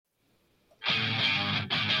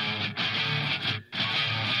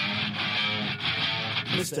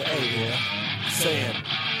Mr. A here, saying,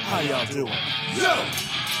 how y'all doing? Yo!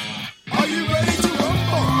 Are you ready to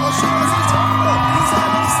rumble? Or should I say tumble? Cause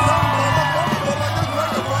I don't stumble, I bumble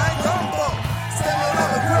like a grandma gumbo. Standing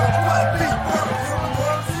on the grill, my beat work from the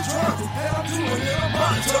words and drums, and I'm doing it on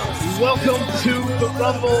my terms. Welcome to the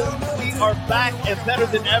Rumble. We are back and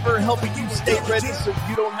better than ever, helping you stay ready so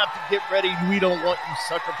you don't have to get ready. We don't want you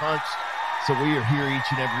sucker punched. So we are here each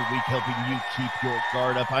and every week helping you keep your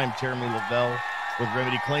guard up. I am Jeremy Lavelle with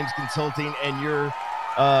Remedy Claims Consulting, and your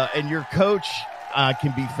coach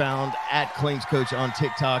can be found at Claims Coach on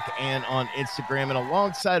TikTok and on Instagram. And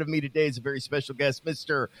alongside of me today is a very special guest,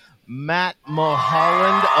 Mr. Matt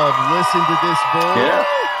Mulholland of Listen to This Bull. Yeah.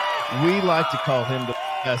 We like to call him the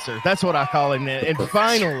professor. That's what I call him. And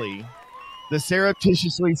finally, the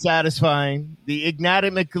surreptitiously satisfying, the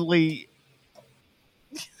enigmatically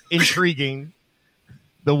intriguing,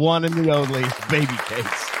 the one and the only baby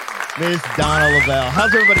case, Miss Donna Lavelle.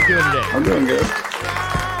 How's everybody doing today? I'm doing good.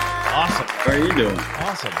 Awesome. How are you doing?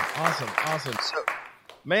 Awesome. So,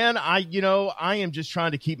 man, I am just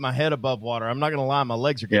trying to keep my head above water. I'm not going to lie. My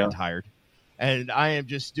legs are getting tired. And I am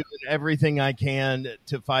just doing everything I can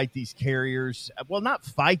to fight these carriers. Well, not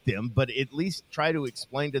fight them, but at least try to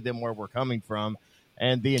explain to them where we're coming from.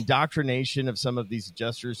 And the indoctrination of some of these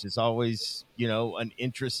adjusters is always, an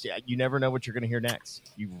interest. You never know what you're going to hear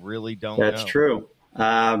next. You really don't know. That's true.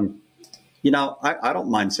 I don't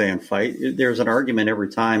mind saying fight. There's an argument every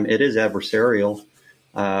time. It is adversarial.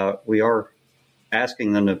 We are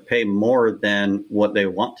asking them to pay more than what they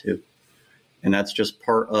want to. And that's just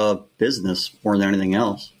part of business more than anything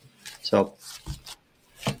else. So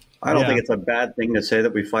I don't think it's a bad thing to say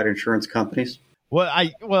that we fight insurance companies.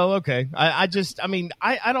 Okay. I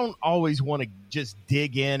don't always want to just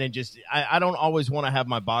dig in and I don't always want to have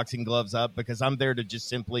my boxing gloves up, because I'm there to just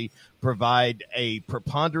simply provide a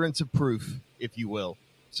preponderance of proof, if you will.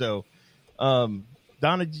 So,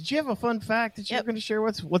 Donna, did you have a fun fact that you were going to share?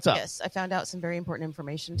 What's up? Yes, I found out some very important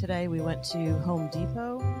information today. We went to Home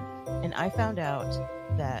Depot, and I found out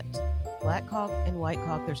that Black Hawk and White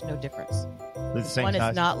Hawk, there's no difference. The same One size?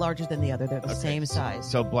 is not larger than the other. They're the same size.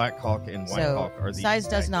 So Black Hawk and White Hawk are the size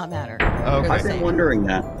does not matter. Okay. I've been wondering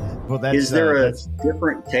that. Well, is there a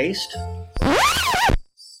different taste?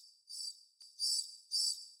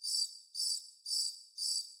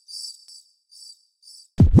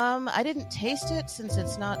 I didn't taste it since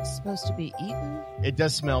it's not supposed to be eaten. It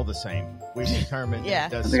does smell the same. We've determined Yeah.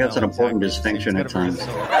 it does I think that's an important distinction at times. All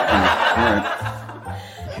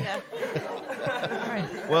right.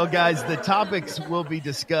 Well, guys, the topics will be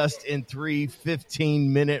discussed in 3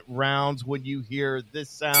 15-minute rounds. When you hear this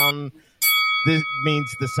sound, this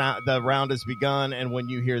means the round has begun, and when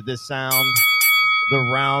you hear this sound,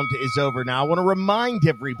 the round is over. Now, I want to remind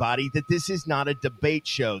everybody that this is not a debate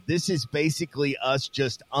show. This is basically us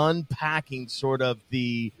just unpacking sort of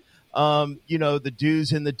the the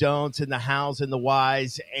do's and the don'ts and the hows and the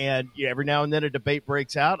whys. And every now and then a debate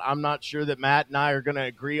breaks out. I'm not sure that Matt and I are going to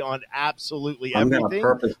agree on absolutely everything. I'm going to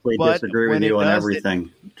purposely disagree with you on everything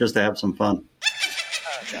just to have some fun.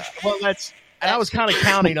 Well, I was kind of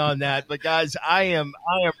counting on that. But, guys, I am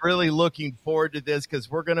really looking forward to this, because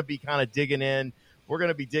we're going to be kind of digging in. We're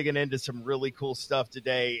going to be digging into some really cool stuff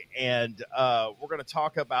today. And we're going to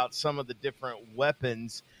talk about some of the different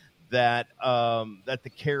weapons that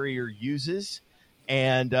the carrier uses,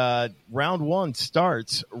 and round one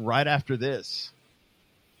starts right after this.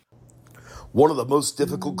 One of the most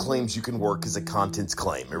difficult claims you can work is a contents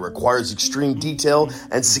claim. It requires extreme detail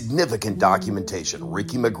and significant documentation.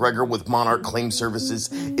 Ricky McGregor with Monarch Claim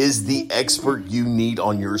Services is the expert you need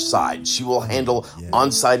on your side. She will handle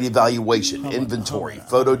on-site evaluation, inventory,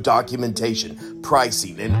 photo documentation,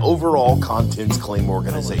 pricing, and overall contents claim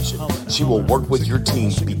organization. She will work with your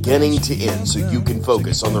team beginning to end so you can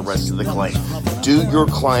focus on the rest of the claim. Do your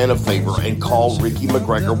client a favor and call Ricky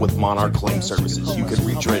McGregor with Monarch Claim Services. You can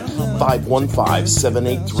reach her at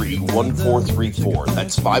 515-783-1434.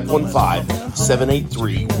 That's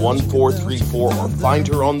 515-783-1434, or find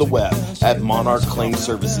her on the web at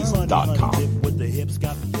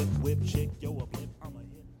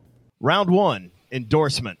monarchclaimservices.com. Round one,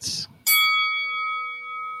 endorsements.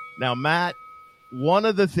 Now, Matt, one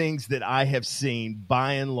of the things that I have seen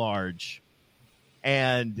by and large,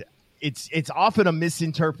 and it's often a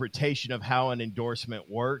misinterpretation of how an endorsement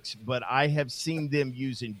works, but I have seen them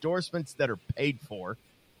use endorsements that are paid for,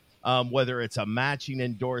 whether it's a matching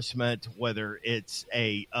endorsement, whether it's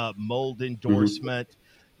a mold endorsement.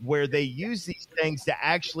 where they use these things to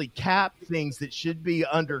actually cap things that should be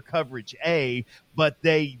under coverage A, but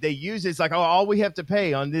they use it's like, oh, all we have to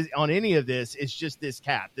pay on this on any of this is just this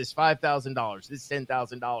cap, this $5,000, this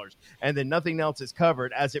 $10,000, and then nothing else is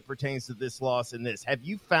covered as it pertains to this loss and this. Have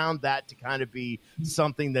you found that to kind of be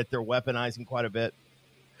something that they're weaponizing quite a bit?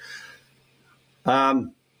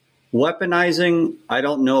 Weaponizing, I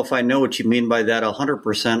don't know if I know what you mean by that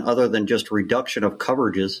 100%, other than just reduction of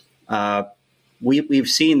coverages. We've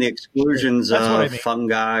seen the exclusions of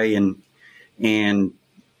fungi and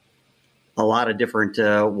a lot of different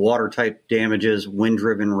water type damages,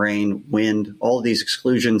 wind-driven rain, wind. All of these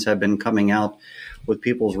exclusions have been coming out with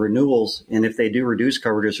people's renewals. And if they do reduce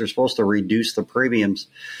coverages, they're supposed to reduce the premiums.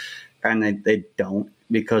 And they don't,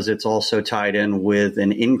 because it's also tied in with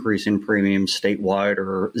an increase in premiums statewide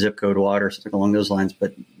or zip code wide or something along those lines.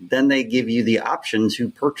 But then they give you the option to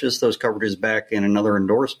purchase those coverages back in another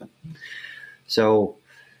endorsement. So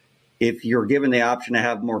if you're given the option to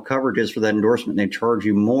have more coverages for that endorsement, they charge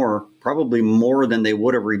you more, probably more than they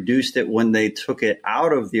would have reduced it when they took it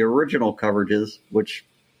out of the original coverages, which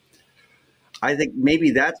I think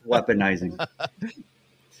maybe that's weaponizing,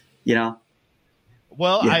 you know?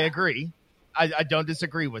 Well, Yeah. I agree. I don't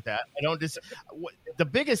disagree with that. The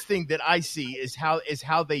biggest thing that I see is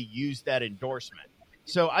how they use that endorsement.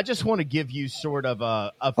 So I just want to give you sort of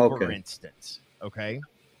a for Okay. instance. Okay,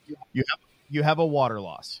 you have a water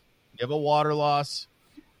loss. You have a water loss,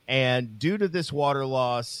 and due to this water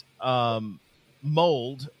loss,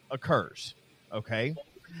 mold occurs. Okay.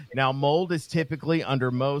 Now, mold is typically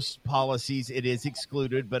under most policies, it is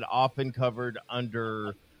excluded, but often covered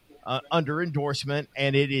under endorsement,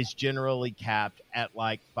 and it is generally capped at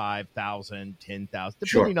like 5,000, 10,000,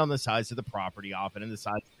 depending on the size of the property, often and the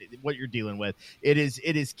size what you're dealing with. It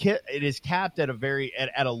is capped at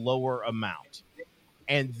at a lower amount,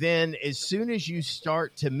 and then as soon as you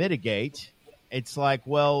start to mitigate, it's like,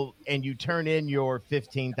 well, and you turn in your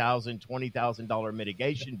 $15,000, $20,000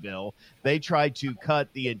 mitigation bill, they try to cut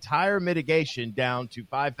the entire mitigation down to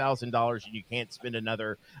 $5,000, and you can't spend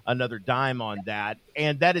another dime on that.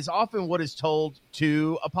 And that is often what is told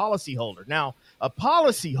to a policyholder. Now, a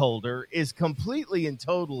policyholder is completely and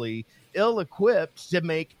totally ill-equipped to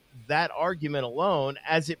make that argument alone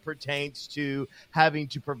as it pertains to having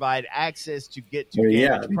to provide access to get to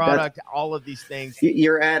damaged product, all of these things.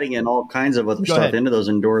 You're adding in all kinds of other stuff into those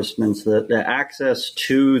endorsements, the access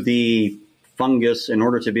to the fungus in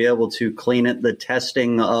order to be able to clean it, the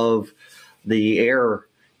testing of the air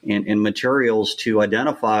and materials to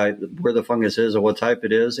identify where the fungus is or what type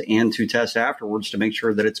it is, and to test afterwards to make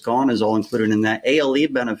sure that it's gone is all included in that. ALE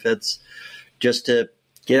benefits just to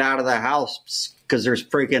get out of the house because there's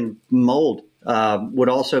freaking mold would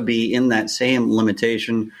also be in that same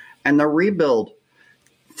limitation. And the rebuild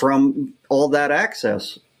from all that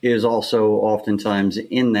access is also oftentimes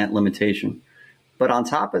in that limitation. But on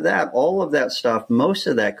top of that, all of that stuff, most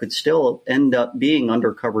of that could still end up being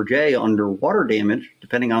under coverage A, under water damage,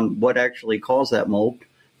 depending on what actually caused that mold.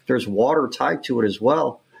 There's water tied to it as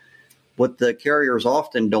well. What the carriers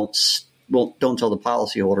often don't tell the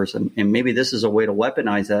policyholders, and maybe this is a way to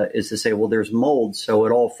weaponize that, is to say, well, there's mold, so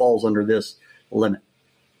it all falls under this limit.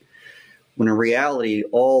 When in reality,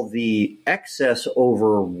 all the excess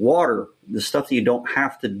over water, the stuff that you don't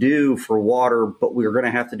have to do for water, but we're going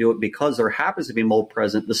to have to do it because there happens to be mold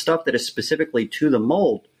present, the stuff that is specifically to the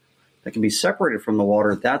mold that can be separated from the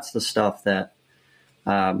water, that's the stuff that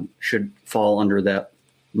should fall under that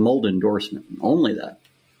mold endorsement, only that.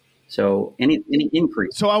 So any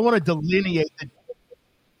increase. So I want to delineate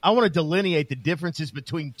the differences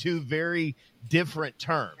between two very different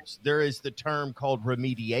terms. There is the term called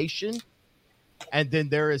remediation, and then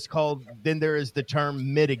there is the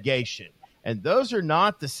term mitigation. And those are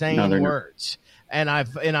not the same words. And I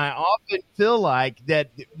often feel like that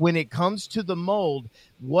when it comes to the mold,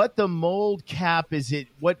 what the mold cap is,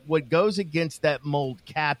 what goes against that mold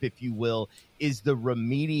cap, if you will, is the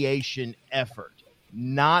remediation effort,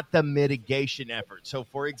 not the mitigation effort. So,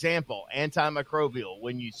 for example, antimicrobial,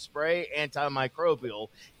 when you spray antimicrobial,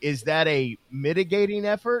 is that a mitigating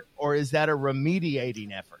effort or is that a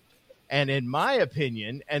remediating effort? And in my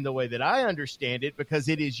opinion, and the way that I understand it, because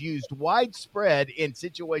it is used widespread in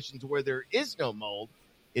situations where there is no mold,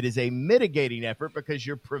 it is a mitigating effort because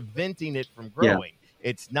you're preventing it from growing. Yeah.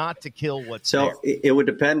 It's not to kill what's there. So it would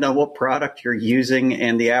depend on what product you're using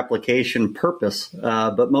and the application purpose.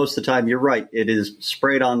 But most of the time, you're right. It is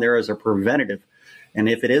sprayed on there as a preventative. And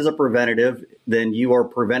if it is a preventative, then you are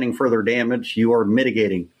preventing further damage. You are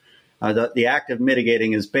mitigating. The act of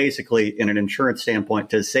mitigating is basically, in an insurance standpoint,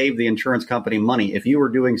 to save the insurance company money. If you are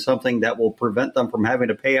doing something that will prevent them from having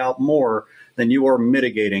to pay out more then you are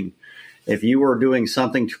mitigating. If you are doing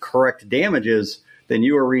something to correct damages, then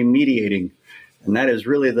you are remediating. And that is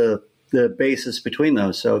really the basis between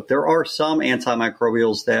those. So there are some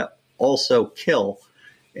antimicrobials that also kill.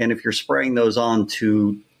 And if you're spraying those on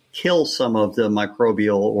to kill some of the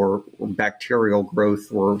microbial or bacterial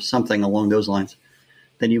growth or something along those lines,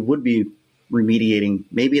 then you would be remediating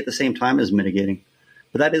maybe at the same time as mitigating.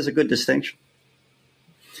 But that is a good distinction.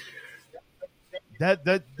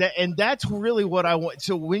 And that's really what I want.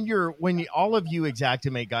 So all of you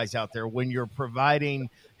Xactimate guys out there, when you're providing,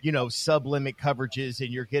 sub-limit coverages and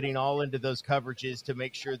you're getting all into those coverages to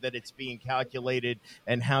make sure that it's being calculated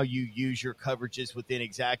and how you use your coverages within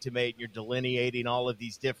Xactimate, you're delineating all of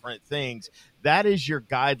these different things. That is your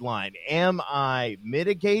guideline. Am I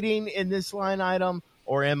mitigating in this line item,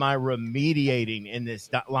 or am I remediating in this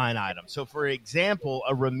line item? So, for example,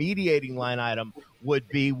 a remediating line item would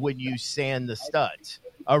be when you sand the studs.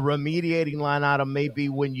 A remediating line item may be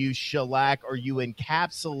when you shellac or you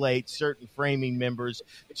encapsulate certain framing members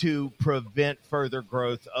to prevent further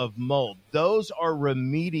growth of mold. Those are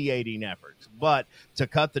remediating efforts. But to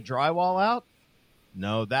cut the drywall out,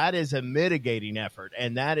 no, that is a mitigating effort,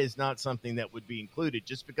 and that is not something that would be included.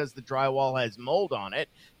 Just because the drywall has mold on it,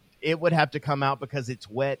 it would have to come out because it's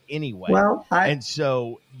wet anyway. Well, I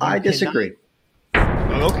disagree.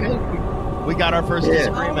 Okay. We got our first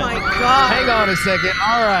disagreement. Oh, my God. Hang on a second.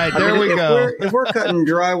 All right, there we go. If we're cutting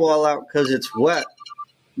drywall out because it's wet,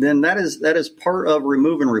 then that is part of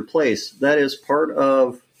remove and replace. That is part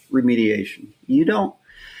of remediation.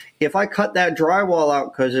 If I cut that drywall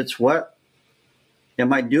out because it's wet,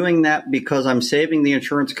 am I doing that because I'm saving the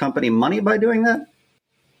insurance company money by doing that?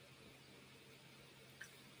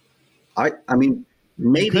 I mean,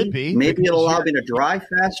 maybe it'll allow me to dry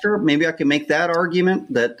faster. Maybe I can make that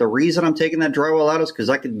argument that the reason I'm taking that drywall out is because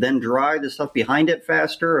I could then dry the stuff behind it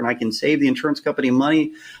faster, and I can save the insurance company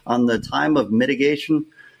money on the time of mitigation,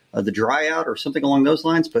 the dry out or something along those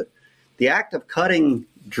lines. But the act of cutting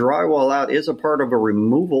drywall out is a part of a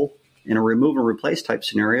removal in a remove and replace type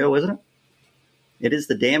scenario, isn't it? It is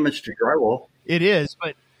the damage to drywall. It is,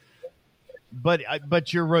 but in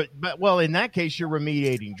that case, you're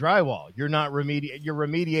remediating drywall. You're not you're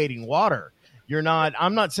remediating water. You're not.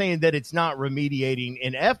 I'm not saying that it's not remediating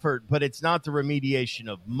in effort, but it's not the remediation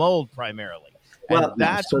of mold primarily. Well, and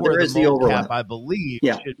that's so where there is the mold overlap. cap, I believe.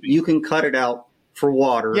 Yeah, you can cut it out for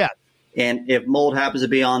water. Yeah. And if mold happens to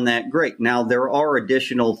be on that, great. Now, there are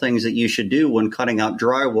additional things that you should do when cutting out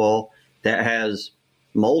drywall that has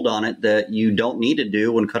mold on it that you don't need to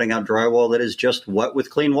do when cutting out drywall that is just wet with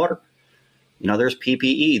clean water. There's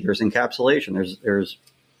PPE, there's encapsulation, there's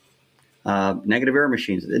negative air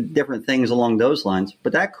machines, different things along those lines.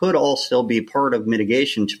 But that could all still be part of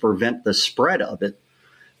mitigation to prevent the spread of it.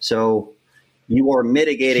 So you are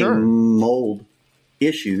mitigating mold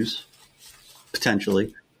issues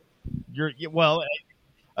potentially.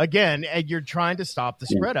 Again, you're trying to stop the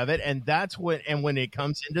spread of it, and that's when it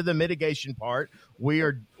comes into the mitigation part, we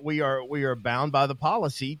are bound by the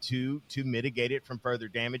policy to mitigate it from further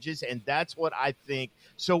damages, and that's what I think.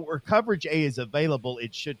 So where coverage A is available,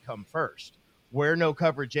 it should come first. Where no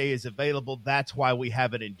coverage A is available, that's why we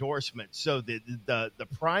have an endorsement. So the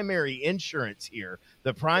primary insurance here,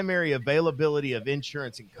 the primary availability of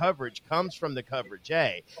insurance and coverage comes from the coverage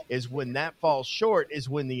A. Is when that falls short is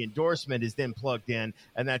when the endorsement is then plugged in,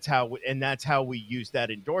 and that's how we use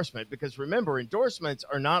that endorsement. Because remember, endorsements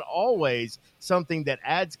are not always something that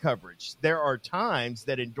adds coverage. There are times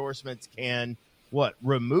that endorsements can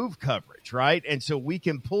remove coverage, right? And so we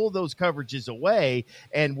can pull those coverages away,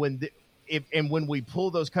 and when we pull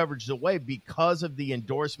those coverages away because of the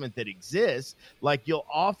endorsement that exists, like you'll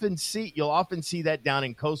often see that down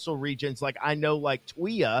in coastal regions. Like I know, like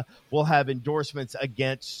TWIA will have endorsements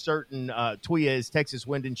against certain. TWIA is Texas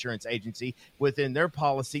Wind Insurance Agency. Within their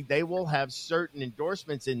policy, they will have certain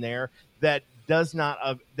endorsements in there that does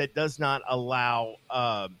not allow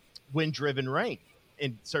wind-driven rain.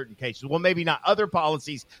 In certain cases, well, maybe not other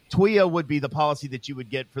policies. TWIA would be the policy that you would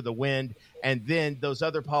get for the wind, and then those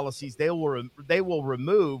other policies they will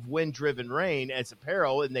remove wind-driven rain as a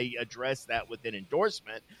peril, and they address that with an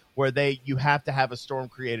endorsement where you have to have a storm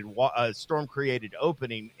created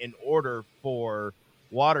opening in order for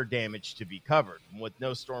water damage to be covered. With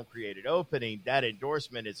no storm created opening, that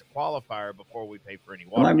endorsement is a qualifier before we pay for any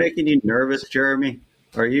water. Am I making you nervous, Jeremy?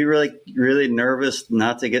 Are you really, really nervous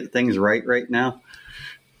not to get things right now?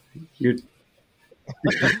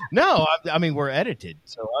 No, I mean, we're edited,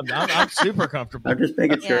 so I'm super comfortable. I'm just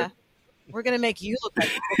making sure. Yeah. We're going to make you look like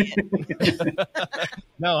an idiot.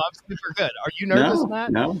 No, I'm super good. Are you nervous,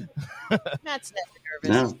 Matt? No. Matt's never nervous.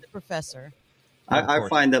 No. He's the professor. I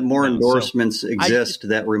find that more endorsements exist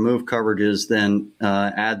that remove coverages than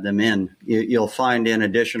add them in. You'll find in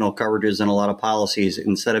additional coverages in a lot of policies,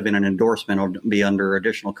 instead of in an endorsement, it'll be under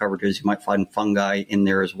additional coverages. You might find fungi in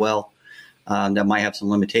there as well. That might have some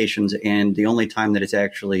limitations. And the only time that it's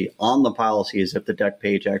actually on the policy is if the deck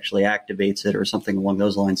page actually activates it or something along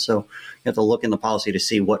those lines. So you have to look in the policy to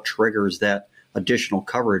see what triggers that additional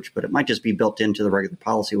coverage, but it might just be built into the regular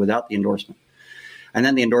policy without the endorsement. And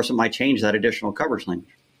then the endorsement might change that additional coverage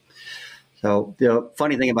language. So the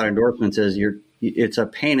funny thing about endorsements is it's a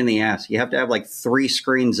pain in the ass. You have to have like 3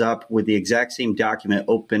 screens up with the exact same document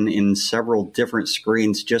open in several different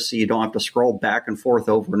screens, just so you don't have to scroll back and forth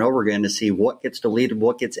over and over again to see what gets deleted,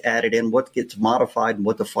 what gets added in, what gets modified, and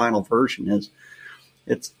what the final version is.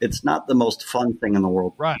 It's not the most fun thing in the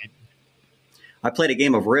world. Right. I played a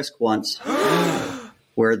game of Risk once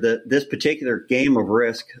where this particular game of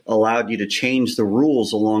Risk allowed you to change the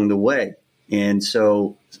rules along the way. And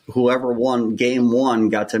so whoever won game 1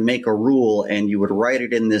 got to make a rule, and you would write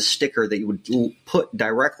it in this sticker that you would put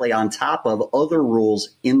directly on top of other rules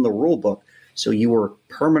in the rule book. So you were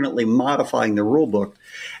permanently modifying the rule book.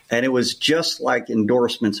 And it was just like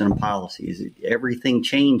endorsements and policies. Everything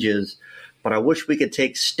changes. But I wish we could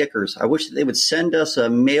take stickers. I wish they would send us a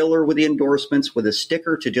mailer with the endorsements with a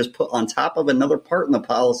sticker to just put on top of another part in the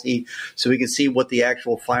policy so we can see what the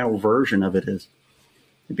actual final version of it is.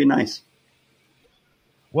 It'd be nice.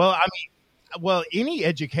 Well, any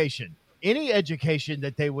education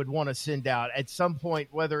that they would want to send out at some point,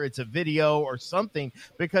 whether it's a video or something,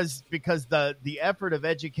 because the effort of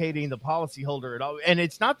educating the policyholder and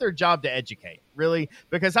it's not their job to educate, really,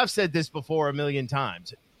 because I've said this before a million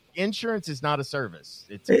times. Insurance is not a service.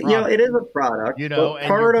 It's a product. It is a product. But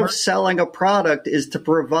part of selling a product is to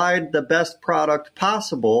provide the best product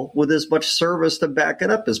possible with as much service to back it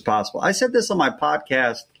up as possible. I said this on my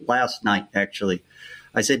podcast last night, actually.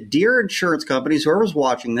 I said, dear insurance companies, whoever's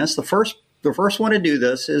watching this, the first one to do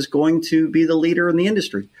this is going to be the leader in the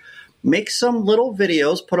industry. Make some little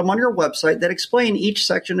videos, put them on your website that explain each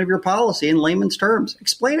section of your policy in layman's terms.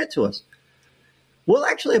 Explain it to us. We'll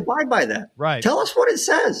actually abide by that. Right. Tell us what it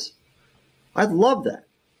says. I'd love that.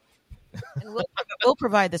 And we'll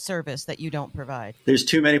provide the service that you don't provide. There's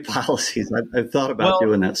too many policies. I've thought about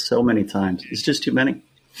doing that so many times. It's just too many.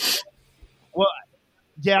 Well,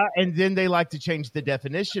 yeah, and then they like to change the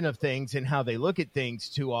definition of things and how they look at things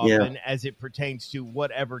too often as it pertains to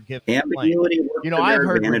whatever given ambiguity. I've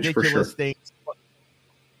heard ridiculous things.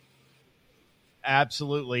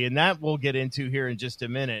 Absolutely. And that we'll get into here in just a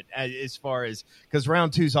minute, as far as, because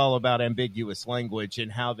round 2 is all about ambiguous language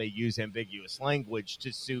and how they use ambiguous language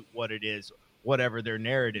to suit what it is, whatever their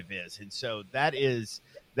narrative is. And so that's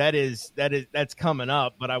coming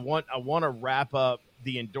up. But I want to wrap up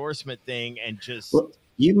the endorsement thing and just. Well,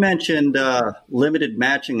 you mentioned limited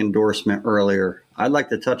matching endorsement earlier. I'd like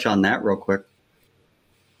to touch on that real quick.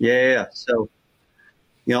 Yeah. So,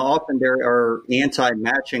 often there are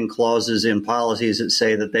anti-matching clauses in policies that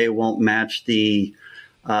say that they won't match the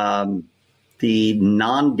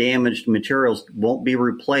non-damaged materials won't be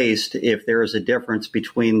replaced if there is a difference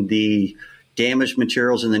between the damaged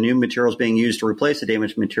materials and the new materials being used to replace the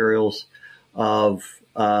damaged materials of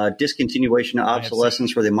discontinuation,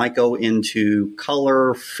 obsolescence, where they might go into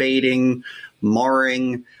color, fading,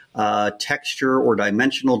 marring, texture or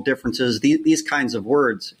dimensional differences, these kinds of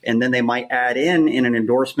words. And then they might add in an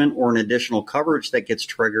endorsement or an additional coverage that gets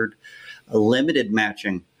triggered, a limited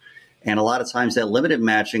matching. And a lot of times that limited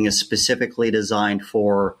matching is specifically designed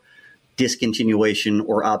for discontinuation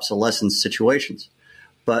or obsolescence situations.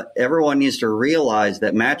 But everyone needs to realize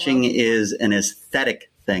that matching is an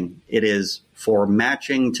aesthetic thing. It is for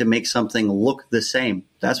matching to make something look the same.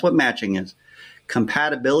 That's what matching is.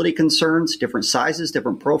 Compatibility concerns, different sizes,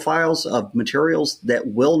 different profiles of materials that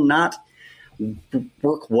will not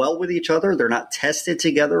work well with each other. They're not tested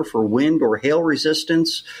together for wind or hail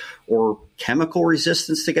resistance or chemical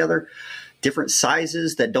resistance together. Different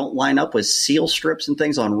sizes that don't line up with seal strips and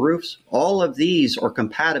things on roofs. All of these are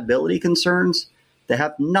compatibility concerns that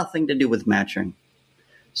have nothing to do with matching.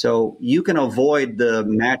 So you can avoid the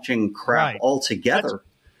matching crap altogether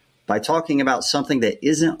by talking about something that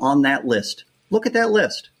isn't on that list. Look at that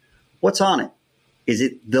list. What's on it? Is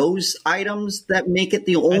it those items that make it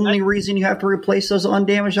the only reason you have to replace those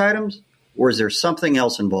undamaged items? Or is there something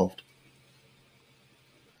else involved?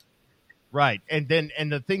 Right. And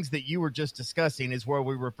the things that you were just discussing is where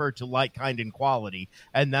we refer to like, kind, and quality.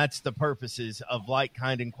 And that's the purposes of like,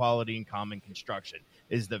 kind, and quality in common construction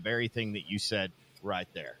is the very thing that you said right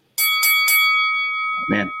there.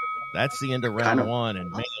 Man. That's the end of round 1. And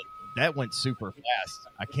man, That went super fast.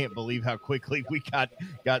 I can't believe how quickly we got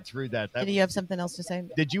through that. Did you have something else to say?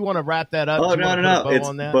 Did you want to wrap that up? Oh, Did you want to no. put a bow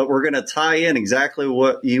on that? But we're going to tie in exactly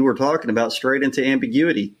what you were talking about straight into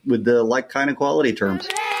ambiguity with the like, kind, and quality terms.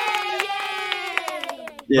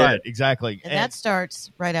 Yeah. Right, exactly. And that starts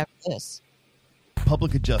right after this.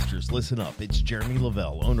 Public adjusters, listen up. It's Jeremy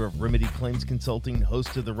Lavelle, owner of Remedy Claims Consulting,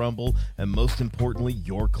 host of The Rumble, and most importantly,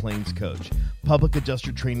 your claims coach. Public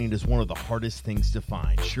adjuster training is one of the hardest things to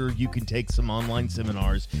find. Sure, you can take some online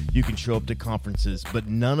seminars, you can show up to conferences, but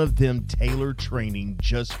none of them tailor training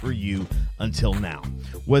just for you until now.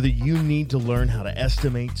 Whether you need to learn how to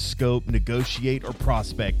estimate, scope, negotiate, or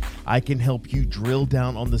prospect, I can help you drill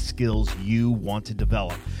down on the skills you want to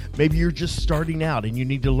develop. Maybe you're just starting out and you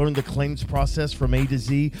need to learn the claims process from A to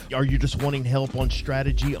Z, or you're just wanting help on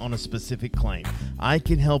strategy on a specific claim. I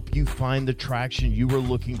can help you find the traction you were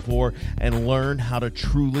looking for and learn how to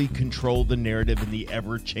truly control the narrative in the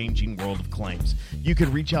ever-changing world of claims. You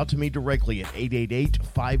can reach out to me directly at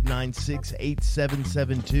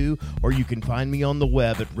 888-596-8772, or you can find me on the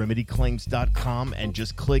web at remedyclaims.com and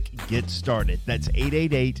just click Get Started. That's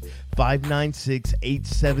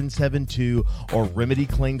 888-596-8772 or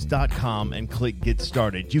remedyclaims.com and click Get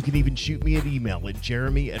Started. You can even shoot me an email at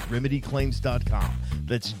jeremy@remedyclaims.com.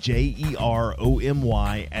 That's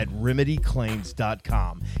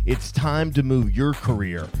JEROMY@remedyclaims.com. It's time to move your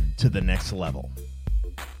career to the next level.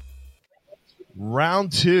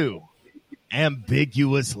 Round 2,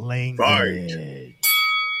 ambiguous language.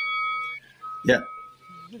 Yeah.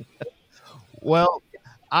 Well,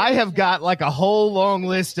 I have got like a whole long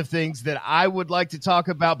list of things that I would like to talk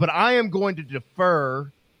about, but I am going to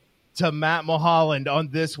defer to Matt Mulholland on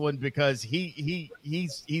this one because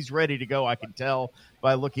he's ready to go. I can tell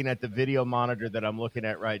by looking at the video monitor that I'm looking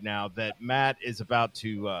at right now that Matt is about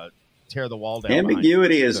to tear the wall down.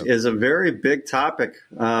 Ambiguity is a very big topic,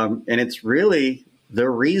 and it's really the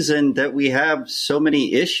reason that we have so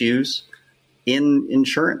many issues in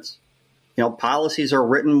insurance. You know, policies are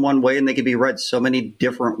written one way and they can be read so many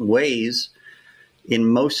different ways. In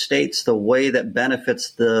most states, the way that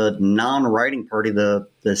benefits the non-writing party, the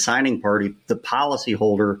signing party, the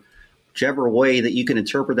policyholder, whichever way that you can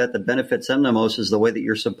interpret that benefits them the most is the way that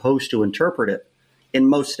you're supposed to interpret it. In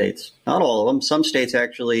most states, not all of them. Some states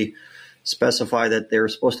actually specify that they're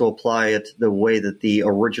supposed to apply it the way that the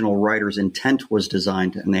original writer's intent was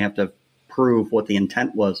designed, and they have to prove what the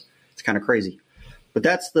intent was. It's kind of crazy. But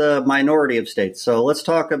that's the minority of states. So let's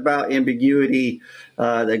talk about ambiguity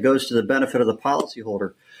that goes to the benefit of the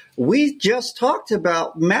policyholder. We just talked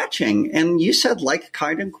about matching, and you said like,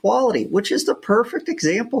 kind, and quality, which is the perfect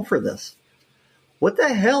example for this. What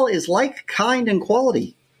the hell is like, kind, and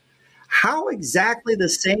quality? How exactly the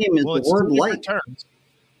same is the word like? Terms.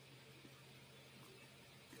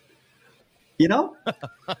 You know,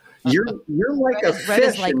 you're like a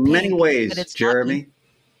fish like in many ways, Jeremy. Lucky.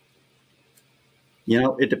 You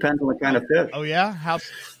know, it depends on the kind of fish. Oh, yeah? How?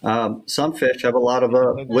 Some fish have a lot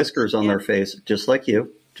of whiskers on their face, just like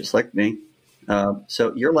you, just like me.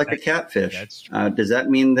 So you're like a catfish. That's true. Does that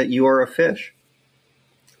mean that you are a fish?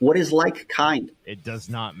 What is like kind? It does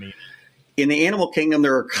not mean. In the animal kingdom,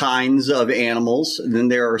 there are kinds of animals. And then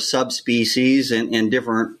there are subspecies and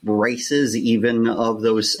different races, even of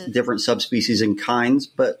those different subspecies and kinds.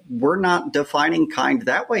 But we're not defining kind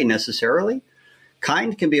that way necessarily.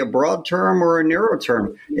 Kind can be a broad term or a narrow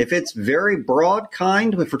term. If it's very broad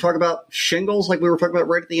kind, if we're talking about shingles like we were talking about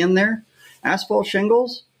right at the end there, asphalt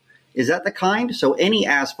shingles, is that the kind? So any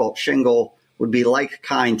asphalt shingle would be like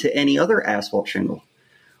kind to any other asphalt shingle.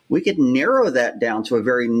 We could narrow that down to a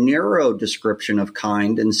very narrow description of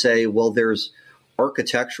kind and say, well, there's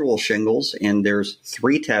architectural shingles and there's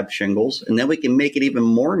 3-tab shingles. And then we can make it even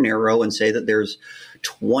more narrow and say that there's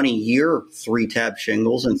 20-year 3-tab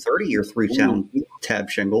shingles and 30-year 3-tab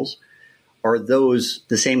shingles. Are those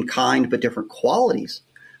the same kind but different qualities?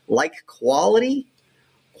 Like quality?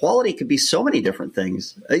 Quality could be so many different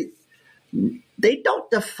things. They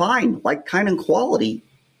don't define like, kind, and quality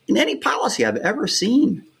in any policy I've ever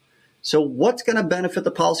seen. So what's going to benefit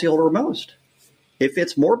the policyholder most? If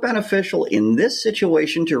it's more beneficial in this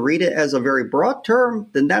situation to read it as a very broad term,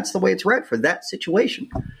 then that's the way it's read for that situation.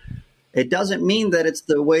 It doesn't mean that it's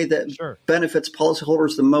the way that benefits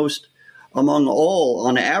policyholders the most among all,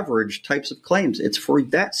 on average, types of claims. It's for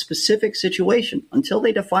that specific situation. Until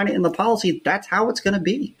they define it in the policy, that's how it's going to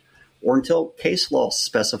be. Or until case law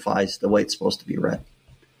specifies the way it's supposed to be read.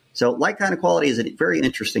 So like, kind, and quality is a very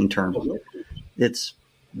interesting term. It's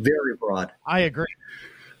very broad. I agree.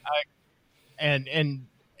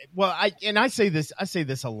 I say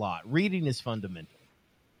this a lot. Reading is fundamental.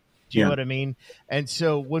 Do you know what I mean? And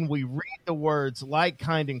so when we read the words like,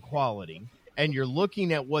 kind, and quality, and you're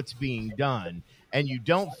looking at what's being done, and you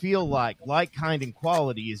don't feel like, kind, and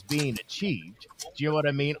quality is being achieved, do you know what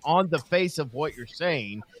I mean? On the face of what you're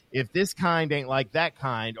saying, if this kind ain't like that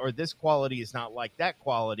kind, or this quality is not like that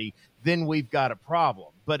quality, then we've got a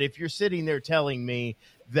problem. But if you're sitting there telling me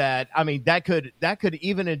that, I mean, that could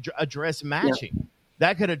even address matching. Yeah.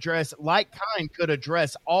 That could address, like, kind could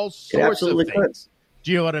address all sorts of things. Could.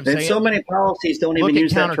 Do you know what I'm saying? And so many policies don't even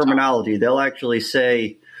use that terminology. They'll actually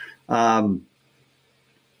say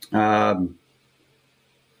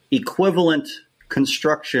equivalent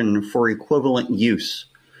construction for equivalent use.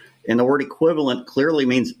 And the word equivalent clearly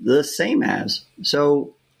means the same as.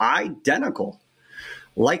 So identical.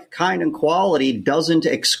 Like, kind, and quality doesn't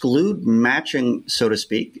exclude matching, so to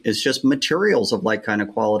speak. It's just materials of like, kind,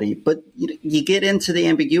 and quality. But you get into the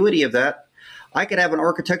ambiguity of that. I could have an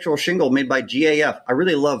architectural shingle made by GAF. I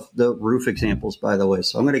really love the roof examples, by the way,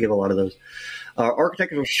 so I'm going to give a lot of those.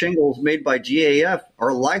 Architectural shingles made by GAF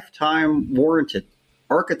are lifetime warranted.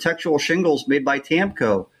 Architectural shingles made by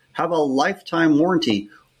TAMCO have a lifetime warranty.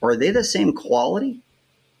 Are they the same quality?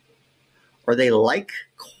 Are they like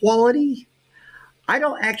quality? I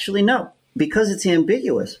don't actually know because it's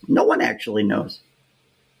ambiguous. No one actually knows.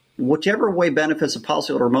 Whichever way benefits a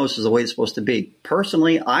policyholder most is the way it's supposed to be.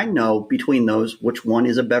 Personally, I know between those which one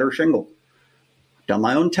is a better shingle. I've done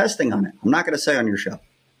my own testing on it. I'm not going to say on your show.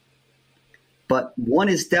 But one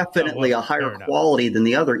is definitely a higher quality than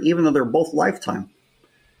the other, even though they're both lifetime.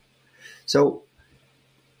 So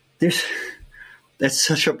that's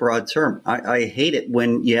such a broad term. I hate it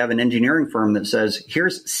when you have an engineering firm that says,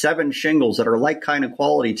 here's 7 shingles that are like, kind, of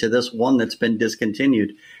quality to this one that's been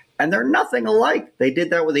discontinued. And they're nothing alike. They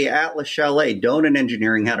did that with the Atlas Chalet. Donan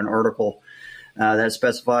Engineering had an article that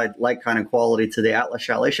specified like, kind, of quality to the Atlas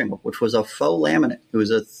Chalet shingle, which was a faux laminate. It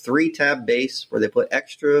was a 3-tab base where they put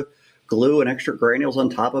extra glue and extra granules on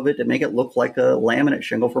top of it to make it look like a laminate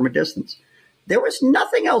shingle from a distance. There was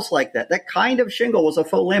nothing else like that. That kind of shingle was a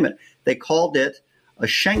faux laminate. They called it a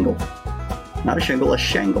shingle. Not a shingle, a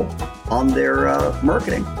shingle on their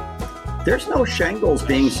marketing. There's no shingles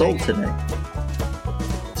being sold today.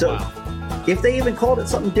 So if they even called it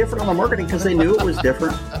something different on the marketing because they knew it was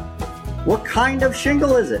different, what kind of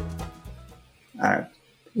shingle is it?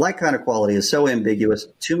 Like, kind, of quality is so ambiguous.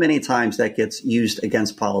 Too many times that gets used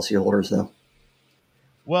against policyholders, though.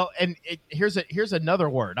 Well, and here's another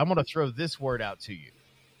word. I'm going to throw this word out to you.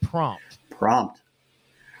 Prompt. Prompt.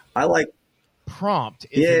 I like prompt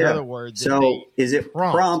is another word. So is it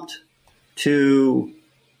prompt to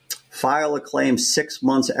file a claim 6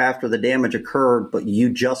 months after the damage occurred, but you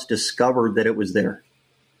just discovered that it was there?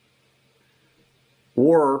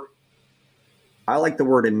 Or I like the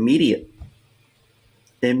word immediate.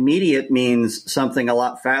 Immediate means something a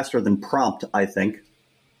lot faster than prompt, I think.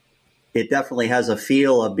 It definitely has a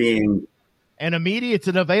feel of being... And immediate's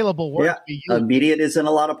an available word to be used. Immediate is in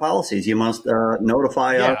a lot of policies. You must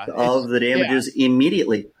notify us of the damages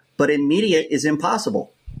immediately. But immediate is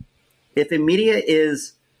impossible. If immediate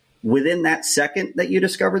is within that second that you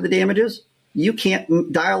discover the damages, you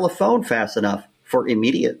can't dial a phone fast enough for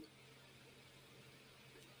immediate.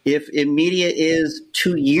 If immediate is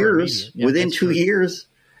 2 years, within 2 years,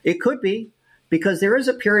 it could be. Because there is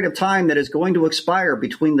a period of time that is going to expire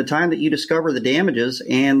between the time that you discover the damages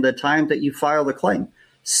and the time that you file the claim.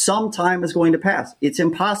 Some time is going to pass. It's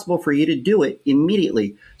impossible for you to do it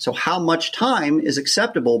immediately. So how much time is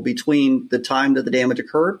acceptable between the time that the damage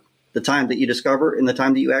occurred, the time that you discover, and the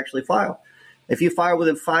time that you actually file? If you file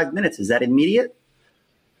within 5 minutes, is that immediate?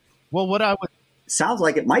 Well, sounds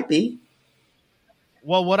like it might be.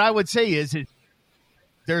 Well, what I would say is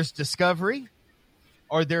there's discovery,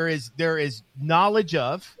 or there is knowledge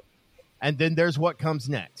of, and then there's what comes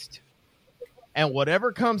next. And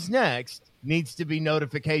whatever comes next needs to be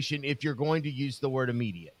notification if you're going to use the word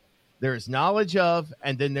immediate. There's knowledge of,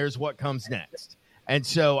 and then there's what comes next. And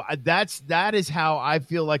so that is how I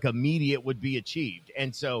feel like immediate would be achieved.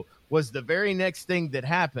 And so was the very next thing that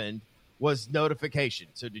happened was notification.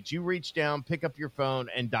 So did you reach down, pick up your phone,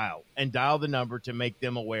 and dial the number to make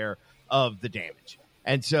them aware of the damage?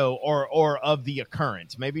 And so, or of the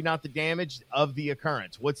occurrence, maybe not the damage, of the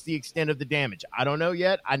occurrence. What's the extent of the damage? I don't know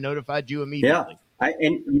yet. I notified you immediately. Yeah,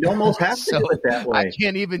 and you'd almost have to do it that way. I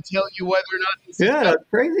can't even tell you whether or not this that's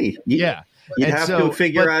crazy. You'd have to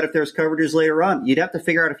figure out if there's coverages later on. You'd have to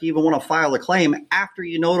figure out if you even want to file a claim after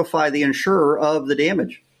you notify the insurer of the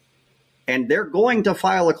damage. And they're going to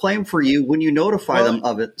file a claim for you when you notify them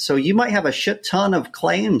of it. So you might have a shit ton of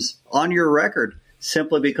claims on your record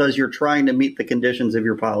simply because you're trying to meet the conditions of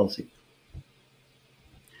your policy.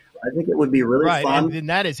 I think it would be really Right, and fun then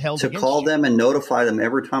that is held to against call you. them and notify them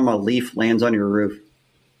every time a leaf lands on your roof.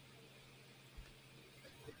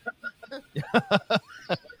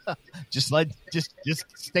 Just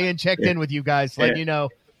stay and checked in with you guys, letting you know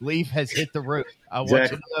leaf has hit the roof. I want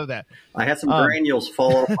you to know that. I had some granules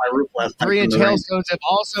fall off my roof last night. 3-inch hailstones have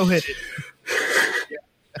also hit it.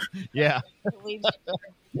 Yeah. The leaves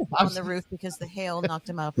on the roof because the hail knocked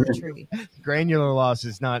him out of the tree. Granular loss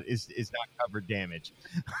is not covered damage.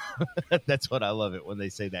 That's what I love it when they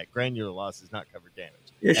say that. Granular loss is not covered damage.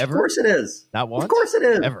 Yes, Ever? of course it is. Not once? Of course it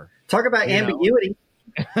is. Ever. Talk about You know. ambiguity.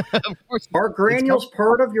 Of course. Are granules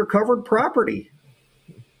part of your covered property?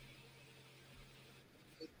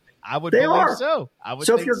 I would They believe are. so. I would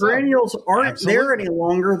So if think your so. granules aren't there Absolutely. any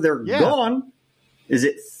longer, they're Yeah. gone. Is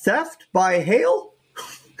it theft by hail?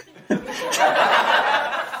 I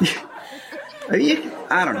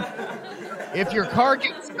don't know. If your car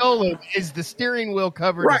gets stolen, is the steering wheel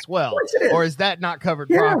covered Right, as well? of course it is. Or is that not covered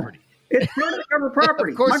Yeah. property? It's part of the covered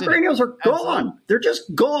property. Of course My it is. granules are gone. Absolutely. They're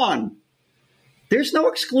just gone. There's no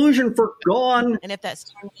exclusion for gone And if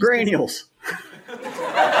that's granules.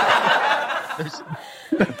 There's-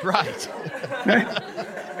 right.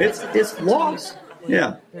 It's lost.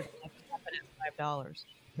 Yeah. $5.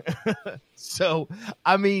 So,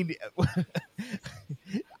 I mean,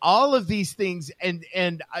 all of these things, and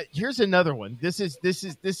here's another one. This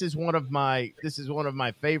is one of my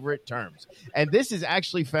favorite terms, and this is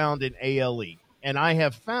actually found in ALE. And I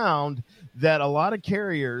have found that a lot of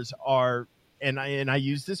carriers are, and I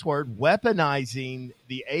use this word, weaponizing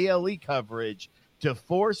the ALE coverage to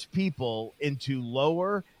force people into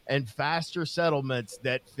lower and faster settlements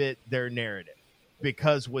that fit their narrative.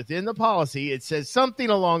 Because within the policy, it says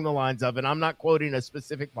something along the lines of, and I'm not quoting a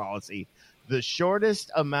specific policy, the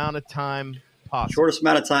shortest amount of time possible. Shortest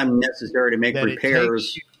amount of time necessary to make That it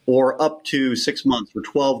repairs, takes or up to 6 months or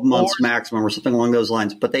 12 months Or- maximum, or something along those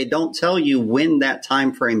lines. But they don't tell you when that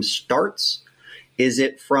time frame starts. Is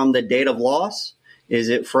it from the date of loss? Is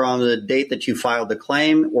it from the date that you filed the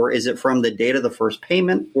claim? Or is it from the date of the first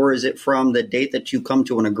payment? Or is it from the date that you come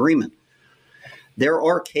to an agreement? There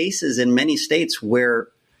are cases in many states where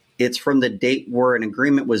it's from the date where an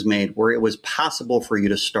agreement was made, where it was possible for you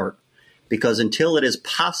to start. Because until it is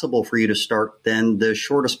possible for you to start, then the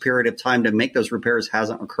shortest period of time to make those repairs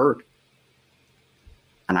hasn't occurred.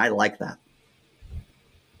 And I like that.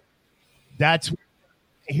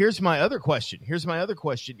 Here's my other question.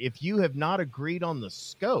 If you have not agreed on the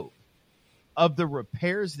scope of the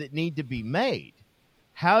repairs that need to be made,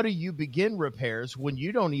 how do you begin repairs when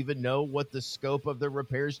you don't even know what the scope of the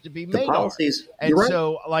repairs to be The made policies, are? And you're right.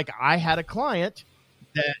 so, like, I had a client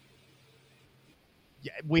that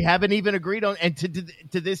we haven't even agreed on, and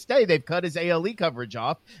to this day, they've cut his ALE coverage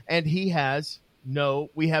off, and we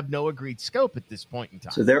have no agreed scope at this point in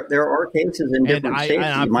time. So there are cases in different states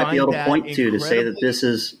that you might be able to point to say that this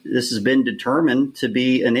has been determined to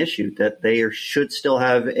be an issue, that they should still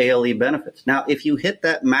have ALE benefits. Now, if you hit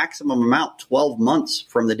that maximum amount, 12 months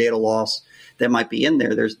from the date of loss, that might be in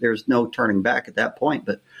there. There's no turning back at that point.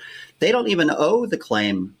 But they don't even owe the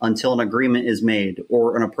claim until an agreement is made,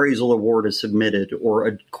 or an appraisal award is submitted, or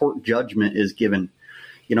a court judgment is given.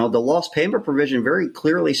 You know, the loss payment provision very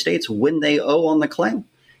clearly states when they owe on the claim.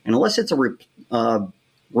 And unless it's a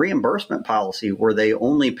reimbursement policy where they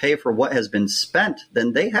only pay for what has been spent,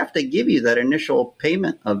 then they have to give you that initial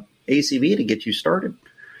payment of ACV to get you started.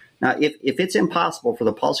 Now, if it's impossible for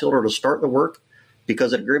the policyholder to start the work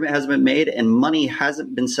because an agreement hasn't been made and money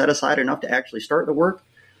hasn't been set aside enough to actually start the work,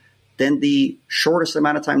 then the shortest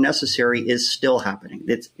amount of time necessary is still happening.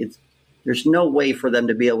 There's no way for them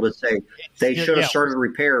to be able to say they should have started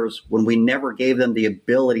repairs when we never gave them the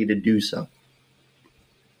ability to do so.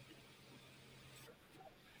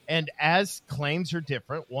 And as claims are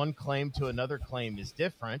different, one claim to another claim is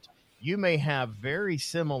different. You may have very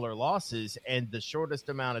similar losses, and the shortest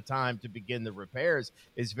amount of time to begin the repairs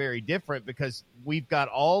is very different because we've got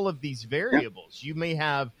all of these variables. You may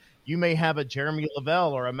have a Jeremy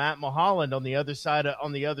Lavelle or a Matt Mulholland on the other side of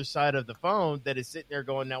the phone that is sitting there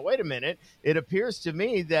going, now, wait a minute. It appears to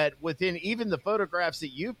me that within even the photographs that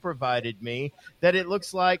you've provided me, that it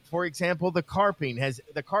looks like, for example, the carpet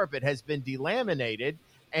has been delaminated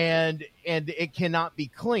and it cannot be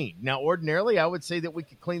cleaned. Now, ordinarily, I would say that we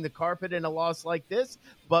could clean the carpet in a loss like this,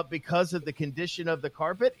 but because of the condition of the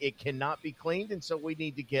carpet, it cannot be cleaned, and so we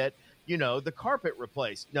need to get the carpet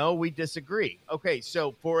replaced. No, we disagree. Okay,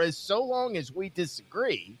 so for so long as we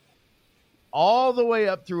disagree, all the way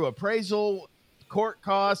up through appraisal, court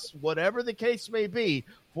costs, whatever the case may be,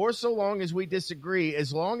 for so long as we disagree,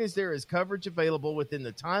 as long as there is coverage available within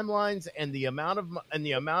the timelines and the amount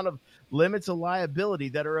of limits of liability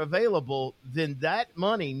that are available, then that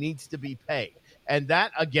money needs to be paid. And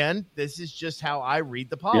that, again, this is just how I read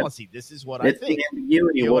the policy. Yep. This is what I think. It's the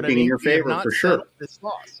ambiguity working in your favor for sure.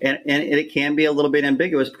 And it can be a little bit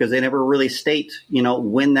ambiguous because they never really state,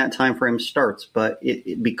 when that time frame starts. But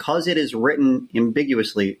because it is written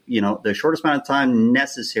ambiguously, the shortest amount of time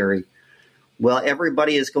necessary. Well,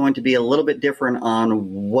 everybody is going to be a little bit different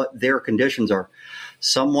on what their conditions are.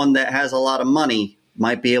 Someone that has a lot of money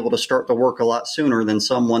might be able to start the work a lot sooner than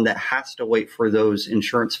someone that has to wait for those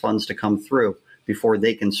insurance funds to come through before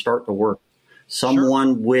they can start the work.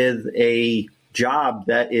 Someone with a job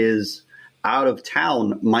that is out of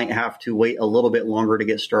town might have to wait a little bit longer to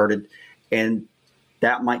get started. And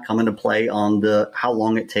that might come into play on how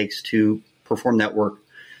long it takes to perform that work.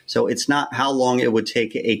 So it's not how long it would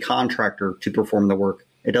take a contractor to perform the work.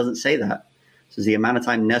 It doesn't say that. This is the amount of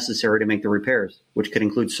time necessary to make the repairs, which could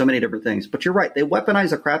include so many different things. But you're right. They weaponize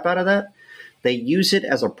the crap out of that. They use it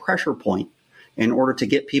as a pressure point in order to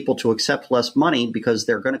get people to accept less money because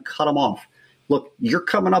they're going to cut them off. Look, you're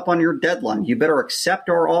coming up on your deadline. You better accept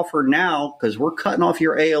our offer now because we're cutting off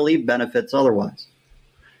your ALE benefits otherwise.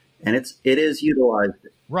 And it is utilized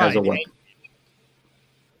as a weapon.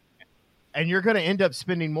 And you're going to end up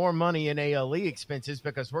spending more money in ALE expenses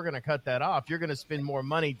because we're going to cut that off. You're going to spend more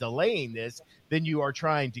money delaying this than you are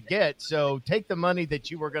trying to get. So take the money that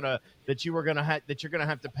you're going to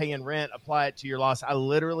have to pay in rent, apply it to your loss. I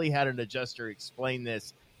literally had an adjuster explain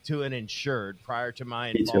this to an insured prior to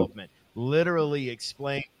my involvement. Literally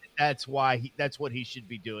explain that's what he should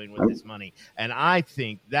be doing with his money. And I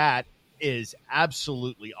think that is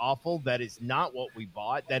absolutely awful. That is not what we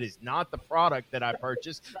bought. That is not the product that I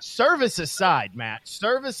purchased. Service aside, Matt,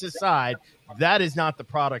 that is not the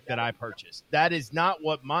product that I purchased. That is not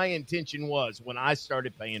what my intention was when I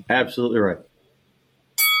started paying for it. Absolutely right.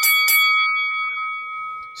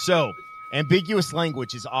 So, ambiguous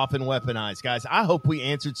language is often weaponized, guys. I hope we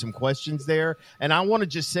answered some questions there. And I want to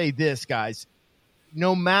just say this, guys.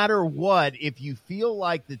 No matter what, if you feel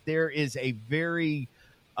like that there is a very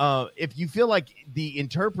if you feel like the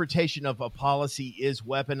interpretation of a policy is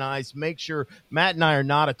weaponized, make sure Matt and I are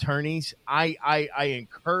not attorneys. I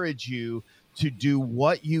encourage you to do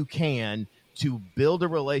what you can to build a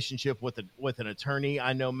relationship with an attorney.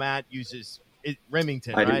 I know Matt uses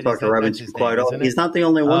Remington. I do talk to Remington quite often. He's not the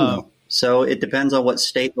only one, though. So it depends on what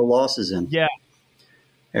state the loss is in. Yeah.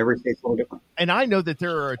 Every state's a little different. And I know that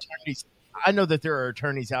there are attorneys. I know that there are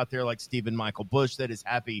attorneys out there like Stephen Michael Bush that is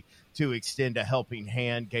happy to extend a helping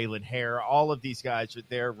hand. Galen Hare, all of these guys are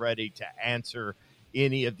there ready to answer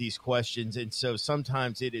any of these questions. And so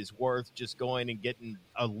sometimes it is worth just going and getting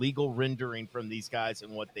a legal rendering from these guys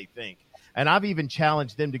and what they think. And I've even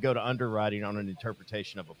challenged them to go to underwriting on an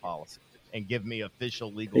interpretation of a policy and give me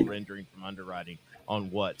official legal rendering from underwriting on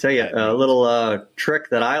what. Tell you a little trick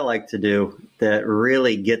that I like to do that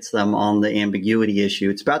really gets them on the ambiguity issue.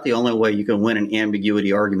 It's about the only way you can win an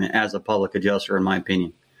ambiguity argument as a public adjuster, in my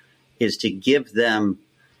opinion, is to give them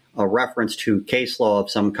a reference to case law of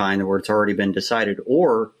some kind where it's already been decided,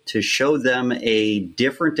 or to show them a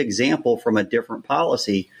different example from a different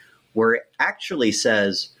policy where it actually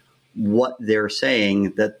says what they're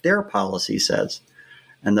saying that their policy says.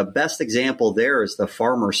 And the best example there is the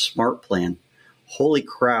Farmer Smart Plan. Holy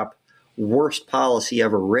crap, worst policy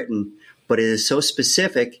ever written, but it is so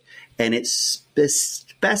specific and it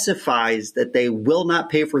specifies that they will not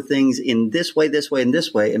pay for things in this way, this way, and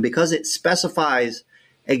this way. And because it specifies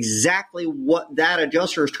exactly what that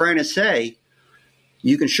adjuster is trying to say,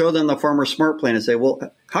 you can show them the Farmer Smart Plan and say,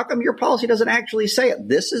 well, how come your policy doesn't actually say it?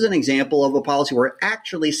 This is an example of a policy where it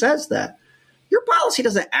actually says that. Your policy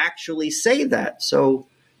doesn't actually say that. So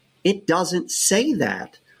it doesn't say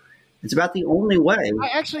that. It's about the only way. I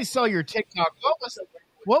actually saw your TikTok.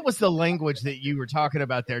 What was the language that you were talking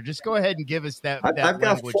about there? Just go ahead and give us that. I've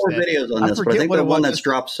got 4 videos on this, but I think the one that's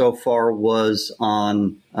dropped so far was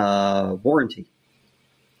on warranty.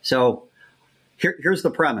 So here's the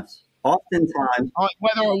premise. Oftentimes,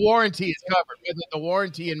 whether a warranty is covered, whether the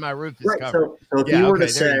warranty in my roof is covered. So if you were to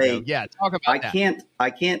say, talk about that. I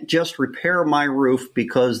can't just repair my roof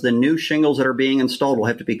because the new shingles that are being installed will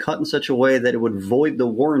have to be cut in such a way that it would void the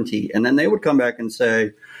warranty. And then they would come back and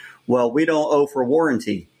say, well, we don't owe for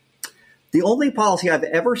warranty. The only policy I've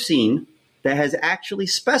ever seen that has actually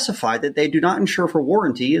specified that they do not insure for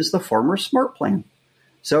warranty is the Farmer Smart Plan.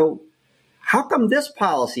 So how come this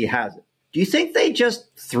policy has it? Do you think they just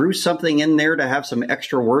threw something in there to have some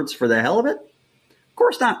extra words for the hell of it? Of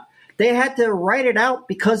course not. They had to write it out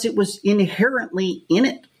because it was inherently in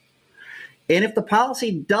it. And if the policy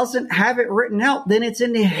doesn't have it written out, then it's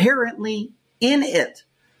inherently in it.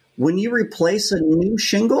 When you replace a new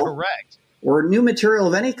shingle Correct. or new material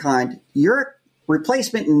of any kind, your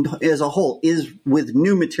replacement as a whole is with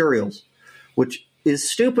new materials, which is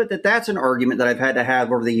stupid that's an argument that I've had to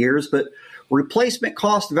have over the years. But replacement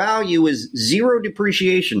cost value is zero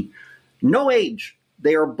depreciation, no age.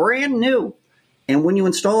 They are brand new. And when you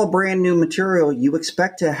install a brand new material, you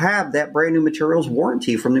expect to have that brand new material's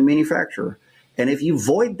warranty from the manufacturer. And if you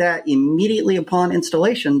void that immediately upon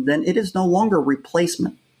installation, then it is no longer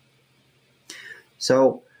replacement.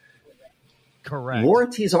 So Correct.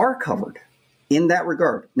 warranties are covered in that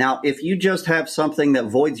regard. Now, if you just have something that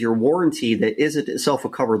voids your warranty that isn't itself a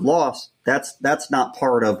covered loss, that's not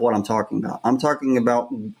part of what I'm talking about. I'm talking about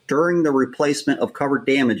during the replacement of covered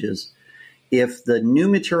damages. If the new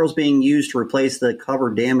materials being used to replace the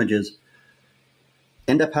covered damages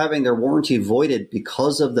end up having their warranty voided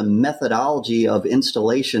because of the methodology of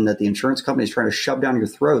installation that the insurance company is trying to shove down your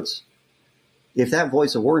throats, if that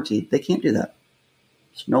voids a warranty, they can't do that.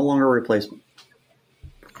 It's no longer a replacement.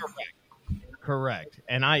 Correct.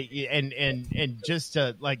 And and just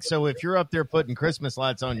to so if you're up there putting Christmas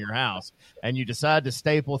lights on your house and you decide to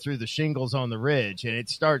staple through the shingles on the ridge and it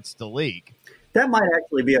starts to leak, that might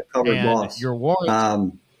actually be a covered and loss. your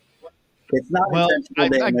warranty. It's not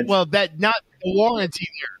intentional damage. Not the warranty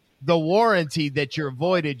there. The warranty that you're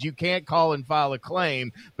voided, you can't call and file a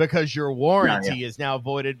claim because your warranty is now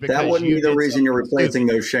voided. Because that wouldn't be the reason you're replacing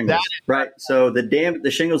those shingles, right? So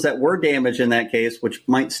the shingles that were damaged in that case, which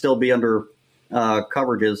might still be under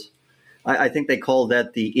coverages, I think they call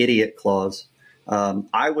that the idiot clause.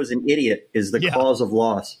 I was an idiot is the cause of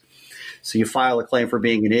loss. So you file a claim for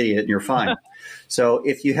being an idiot and you're fine. So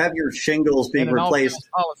if you have your shingles being replaced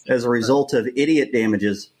as a result of idiot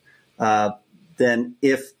damages, then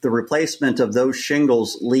if the replacement of those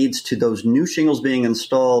shingles leads to those new shingles being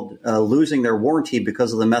installed losing their warranty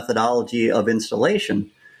because of the methodology of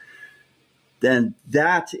installation, then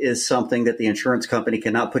that is something that the insurance company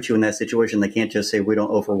cannot put you in that situation. They can't just say we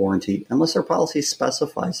don't offer warranty unless their policy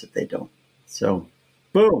specifies that they don't. So,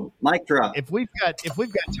 boom, mic drop. If we've got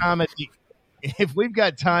time at the if we've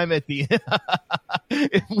got time at the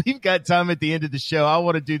end of the show, I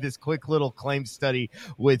want to do this quick little claim study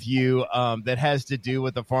with you that has to do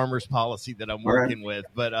with the farmer's policy that I'm working with.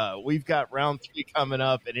 But we've got round 3 coming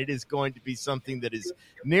up, and it is going to be something that is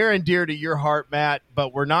near and dear to your heart, Matt.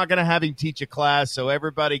 But we're not going to have him teach a class, so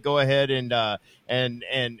everybody go ahead and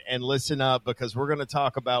listen up, because we're going to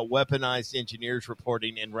talk about weaponized engineers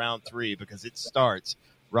reporting in round 3, because it starts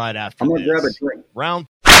right after. I'm going to grab a drink. Round.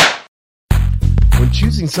 When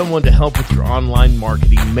choosing someone to help with your online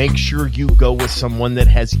marketing, make sure you go with someone that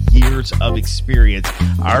has years of experience.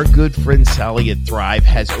 Our good friend Sally at Thrive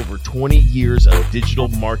has over 20 years of digital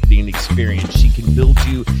marketing experience. She can build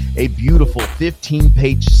you a beautiful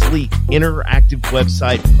 15-page, sleek, interactive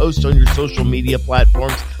website, post on your social media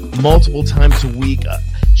platforms multiple times a week.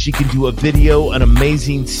 She can do a video, an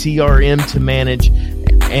amazing CRM to manage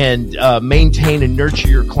and maintain and nurture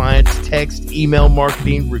your clients' text, email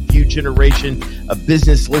marketing, review generation, a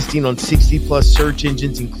business listing on 60-plus search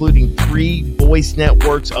engines, including 3 voice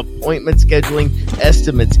networks, appointment scheduling,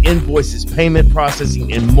 estimates, invoices, payment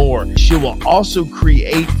processing, and more. She will also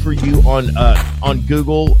create for you on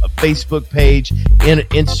Google, a Facebook page, in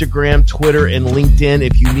Instagram, Twitter, and LinkedIn.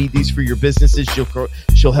 If you need these for your businesses,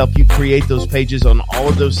 she'll help you create those pages on all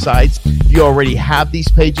of those sites. If you already have these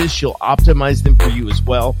pages, she'll optimize them for you as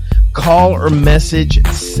well. Call or message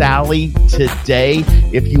Sally today.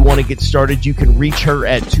 If you want to get started, you can reach her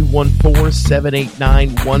at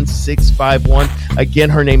 214-789-1651. Again,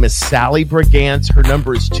 her name is Sally Brigance. Her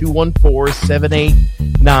number is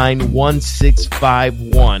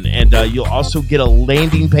 214-789-1651. And you'll also get a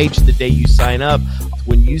landing page the day you sign up.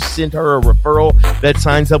 When you send her a referral that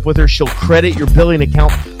signs up with her, she'll credit your billing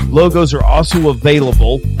account. Logos are also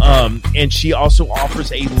available, and she also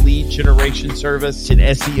offers a lead generation service and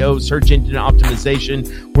SEO, search engine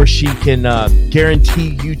optimization, where she can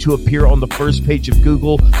guarantee you to appear on the first page of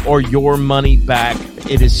Google or your money back.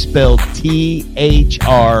 It is spelled THRYB,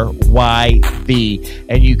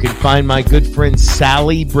 and you can find my good friend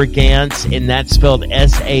Sally Brigance, and that's spelled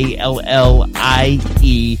SALLIE,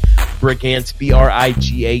 Brigance,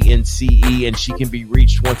 BRIGANCE, and she can be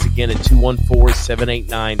reached once again at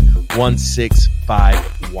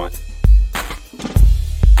 214-789-1651.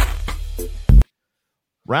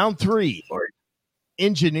 Round 3,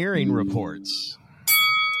 engineering reports.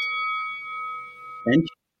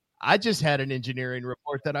 I just had an engineering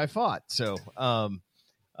report that I fought. So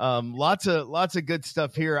Lots of good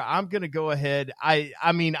stuff here. I'm going to go ahead.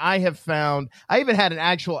 I mean, I even had an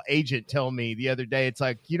actual agent tell me the other day, it's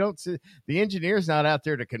like, you don't see, the engineer's not out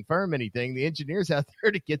there to confirm anything. The engineer's out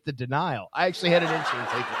there to get the denial. I actually had an insurance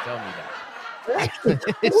agent tell me that.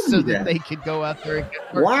 So that they could go out there and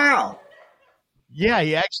get Wow. Yeah,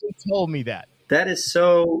 he actually told me that. That is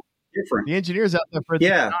so different. The engineer's out there for the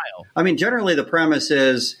denial. I mean, generally the premise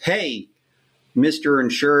is, hey, Mr.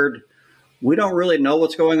 Insured, we don't really know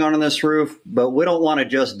what's going on this roof, but we don't want to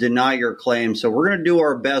just deny your claim. So we're going to do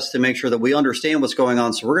our best to make sure that we understand what's going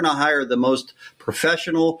on. So we're going to hire the most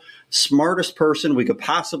professional, smartest person we could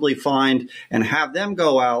possibly find and have them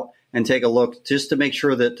go out and take a look just to make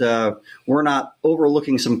sure that we're not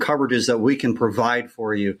overlooking some coverages that we can provide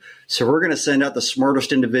for you. So we're going to send out the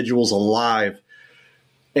smartest individuals alive,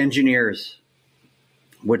 engineers,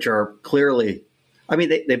 which are clearly, I mean,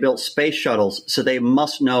 they built space shuttles, so they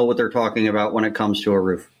must know what they're talking about when it comes to a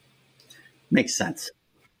roof. Makes sense.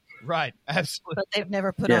 Right. Absolutely. But they've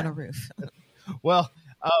never put on a roof. Well,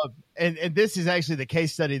 and this is actually the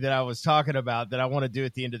case study that I was talking about that I want to do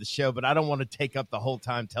at the end of the show, but I don't want to take up the whole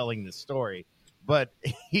time telling the story. But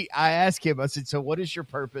I asked him, I said, so what is your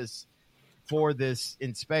purpose for this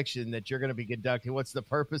inspection that you're going to be conducting? What's the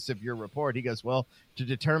purpose of your report? He goes, well, to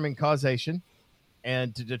determine causation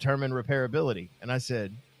and to determine repairability. And I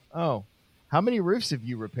said, oh, how many roofs have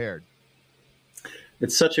you repaired?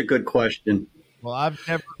 It's such a good question. Well,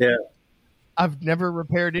 I've never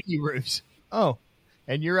repaired any roofs. Oh,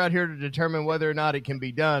 and you're out here to determine whether or not it can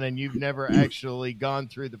be done, and you've never actually gone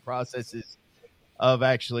through the processes of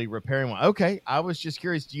actually repairing one. Okay, I was just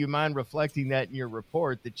curious, do you mind reflecting that in your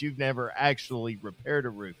report that you've never actually repaired a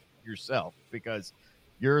roof yourself? Because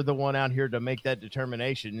you're the one out here to make that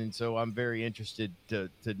determination, and so I'm very interested to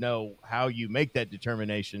know how you make that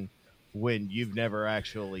determination when you've never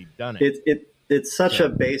actually done it. It's such a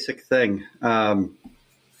basic thing.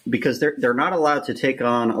 Because they're not allowed to take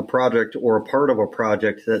on a project or a part of a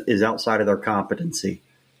project that is outside of their competency.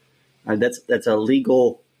 That's a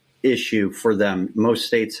legal issue for them. Most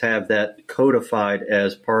states have that codified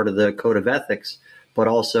as part of the code of ethics, but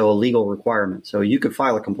also a legal requirement. So you could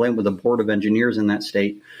file a complaint with the Board of Engineers in that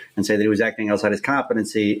state and say that he was acting outside his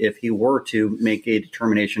competency if he were to make a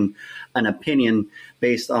determination, an opinion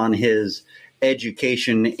based on his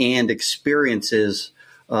education and experiences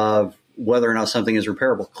of whether or not something is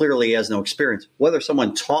repairable. Clearly, he has no experience. Whether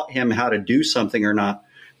someone taught him how to do something or not,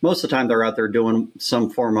 most of the time they're out there doing some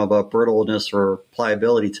form of a brittleness or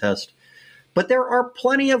pliability test. But there are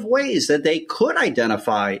plenty of ways that they could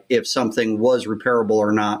identify if something was repairable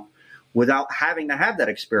or not without having to have that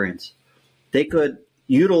experience. They could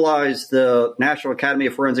utilize the National Academy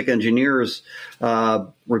of Forensic Engineers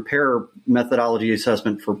repair methodology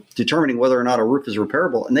assessment for determining whether or not a roof is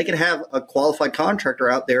repairable. And they could have a qualified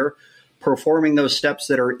contractor out there performing those steps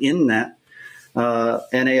that are in that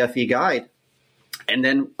NAFE guide, and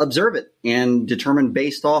then observe it and determine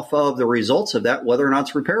based off of the results of that whether or not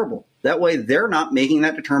it's repairable. That way they're not making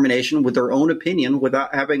that determination with their own opinion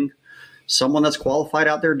without having someone that's qualified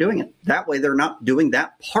out there doing it. That way they're not doing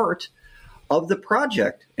that part of the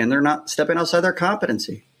project and they're not stepping outside their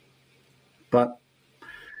competency. But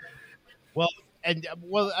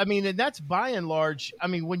I mean, and that's by and large, I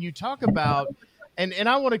mean, when you talk about, and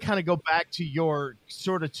I want to kind of go back to your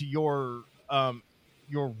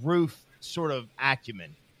roof sort of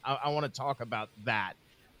acumen. I want to talk about that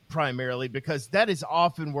primarily because that is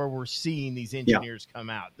often where we're seeing these engineers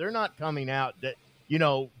come out. They're not coming out that,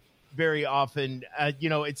 very often,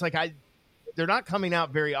 it's like they're not coming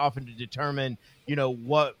out very often to determine,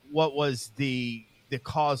 what was the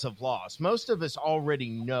cause of loss. Most of us already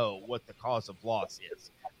know what the cause of loss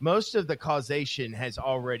is. Most of the causation has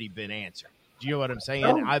already been answered. Do you know what I'm saying?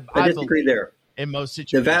 I disagree there. In most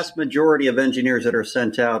situations, the vast majority of engineers that are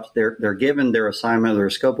sent out, they're given their assignment,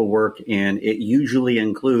 their scope of work, and it usually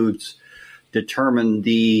includes determine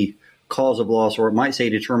the cause of loss, or it might say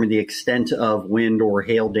determine the extent of wind or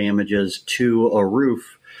hail damages to a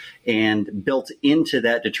roof. And built into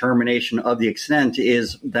that determination of the extent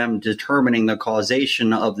is them determining the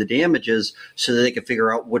causation of the damages so that they can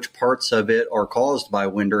figure out which parts of it are caused by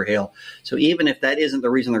wind or hail. So even if that isn't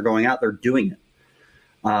the reason they're going out, they're doing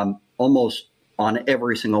it almost on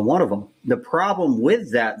every single one of them. The problem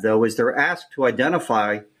with that, though, is they're asked to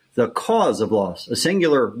identify the cause of loss, a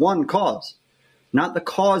singular one cause, not the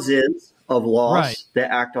causes of loss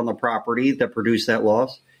that act on the property that produce that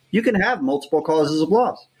loss. You can have multiple causes of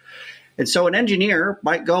loss. And so an engineer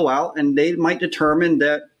might go out and they might determine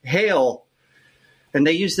that hail, and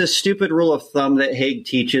they use this stupid rule of thumb that Hague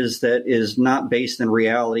teaches that is not based in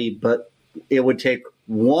reality, but it would take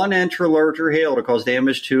 1 inch or larger hail to cause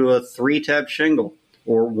damage to a 3-tab shingle,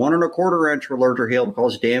 or 1 1/4 inch or larger hail to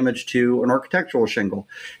cause damage to an architectural shingle.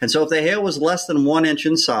 And so if the hail was less than 1 inch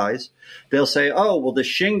in size, they'll say, oh, well, the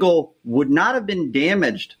shingle would not have been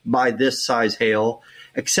damaged by this size hail,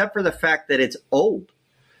 except for the fact that it's old.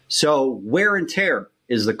 So wear and tear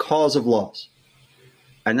is the cause of loss.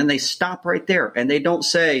 And then they stop right there. And they don't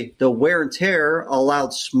say the wear and tear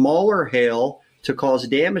allowed smaller hail to cause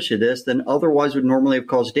damage to this than otherwise would normally have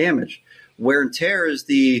caused damage. Wear and tear is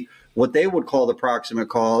what they would call the proximate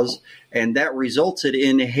cause, and that resulted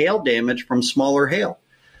in hail damage from smaller hail.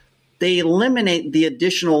 They eliminate the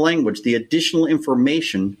additional language, the additional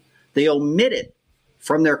information. They omit it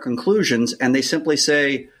from their conclusions, and they simply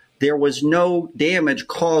say there was no damage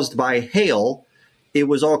caused by hail. It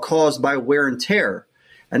was all caused by wear and tear.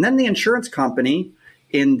 And then the insurance company,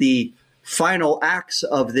 in the final acts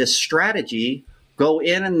of this strategy, go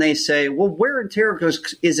in and they say, well, wear and tear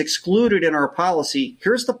is excluded in our policy.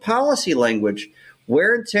 Here's the policy language.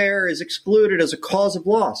 Wear and tear is excluded as a cause of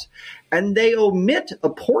loss. And they omit a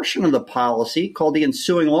portion of the policy called the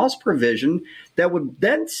ensuing loss provision that would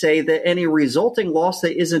then say that any resulting loss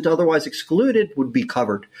that isn't otherwise excluded would be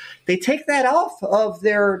covered. They take that off of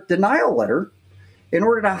their denial letter in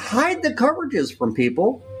order to hide the coverages from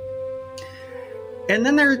people. And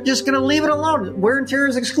then they're just going to leave it alone. Wear and tear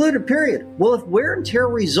is excluded, period. Well, if wear and tear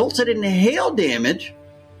resulted in hail damage,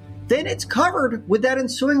 then it's covered with that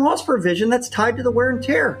ensuing loss provision that's tied to the wear and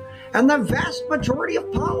tear. And the vast majority of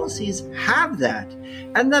policies have that.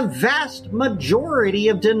 And the vast majority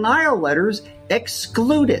of denial letters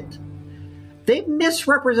exclude it. They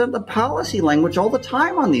misrepresent the policy language all the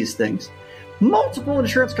time on these things. Multiple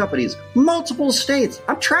insurance companies, multiple states.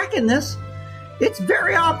 I'm tracking this. It's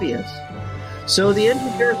very obvious. So the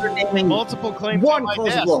engineers are naming multiple claims one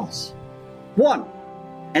cause of loss. One.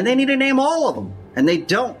 And they need to name all of them. And they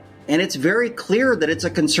don't. And it's very clear that it's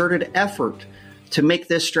a concerted effort to make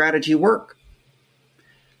this strategy work.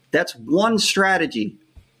 That's one strategy.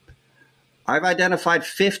 I've identified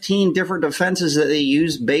 15 different defenses that they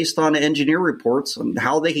use based on engineer reports on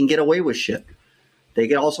how they can get away with shit.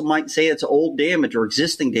 They also might say it's old damage or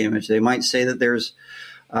existing damage. They might say that there's,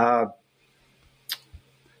 they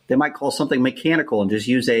might call something mechanical and just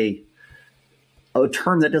use a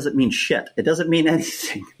term that doesn't mean shit. It doesn't mean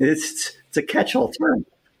anything. It's a catch-all term.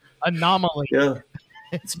 Anomaly. Yeah.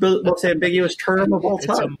 It's the most ambiguous term of all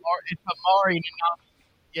time. It's a Marian anomaly.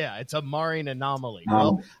 Yeah, it's a Marian anomaly.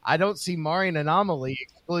 Well, I don't see Marian anomaly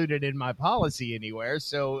excluded in my policy anywhere,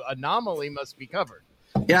 so anomaly must be covered.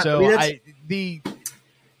 Yeah, so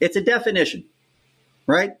it's a definition,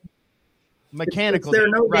 right? Mechanical.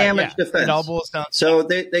 There's no damage defense. It all boils down. So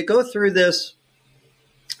they go through this,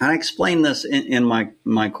 and I explain this in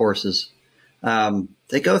my courses.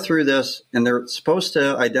 They go through this, and they're supposed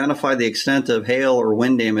to identify the extent of hail or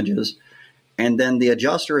wind damages, and then the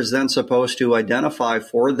adjuster is then supposed to identify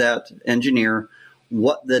for that engineer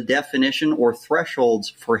what the definition or thresholds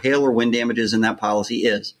for hail or wind damages in that policy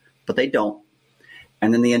is, but they don't.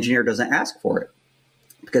 And then the engineer doesn't ask for it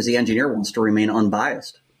because the engineer wants to remain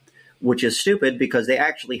unbiased, which is stupid because they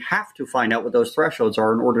actually have to find out what those thresholds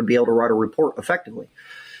are in order to be able to write a report effectively.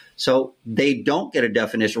 So they don't get a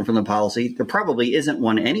definition from the policy. There probably isn't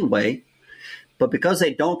one anyway, but because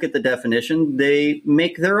they don't get the definition, they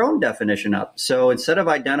make their own definition up. So instead of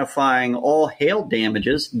identifying all hail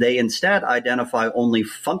damages, they instead identify only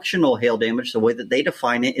functional hail damage the way that they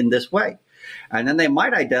define it in this way. And then they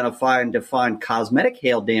might identify and define cosmetic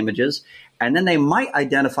hail damages, and then they might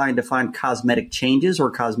identify and define cosmetic changes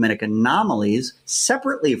or cosmetic anomalies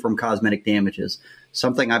separately from cosmetic damages.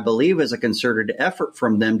 Something I believe is a concerted effort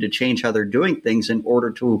from them to change how they're doing things in order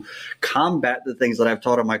to combat the things that I've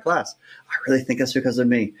taught in my class. I really think that's because of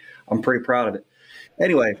me. I'm pretty proud of it.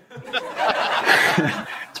 Anyway,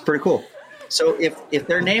 it's pretty cool. So if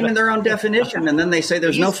they're naming their own definition and then they say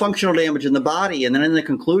there's no functional damage in the body, and then in the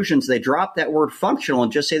conclusions they drop that word functional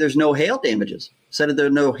and just say there's no hail damages, instead of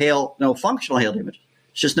there's no functional hail damages,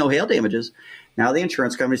 it's just no hail damages. Now the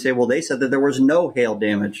insurance company say, well, they said that there was no hail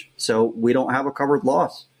damage, so we don't have a covered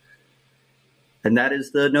loss. And that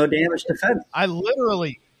is the no damage defense. I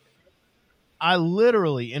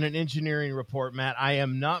literally, in an engineering report, Matt, I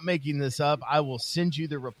am not making this up. I will send you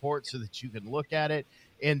the report so that you can look at it.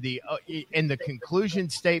 In the conclusion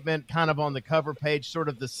statement, kind of on the cover page, sort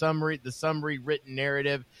of the summary written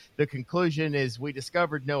narrative, the conclusion is we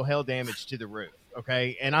discovered no hail damage to the roof.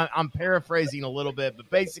 Okay. And I'm paraphrasing a little bit, but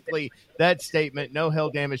basically that statement, no hail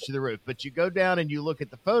damage to the roof. But you go down and you look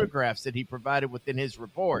at the photographs that he provided within his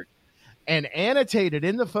report, and annotated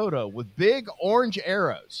in the photo with big orange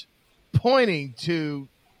arrows pointing to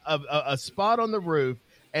a spot on the roof,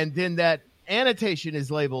 and then that annotation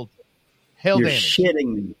is labeled hail You're damage.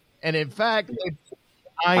 shitting me. And in fact,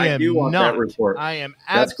 I do want not. that report. I am.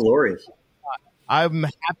 That's glorious. I'm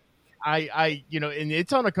happy. I and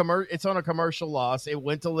it's on a commercial loss. It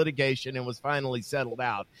went to litigation and was finally settled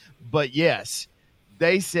out. But yes,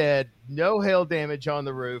 they said no hail damage on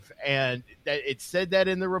the roof, and it said that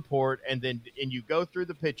in the report. And you go through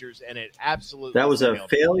the pictures, and it absolutely that was a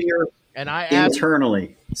failure and I asked,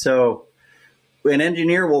 internally. So an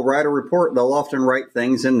engineer will write a report. They'll often write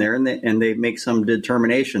things in there, and they make some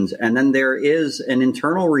determinations. And then there is an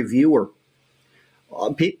internal reviewer.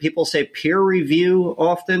 People say peer review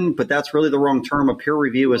often, but that's really the wrong term. A peer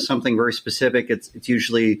review is something very specific. It's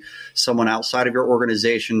usually someone outside of your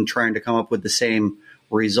organization trying to come up with the same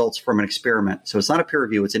results from an experiment. So it's not a peer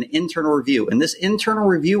review. It's an internal review. And this internal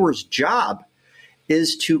reviewer's job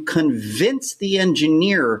is to convince the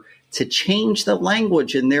engineer to change the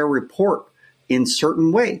language in their report in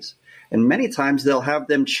certain ways. And many times they'll have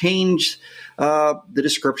them change the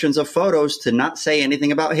descriptions of photos to not say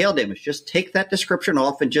anything about hail damage. Just take that description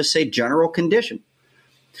off and just say general condition.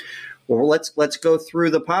 Or let's go through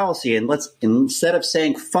the policy, and instead of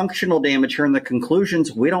saying functional damage here in the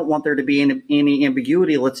conclusions, we don't want there to be any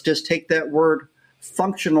ambiguity. Let's just take that word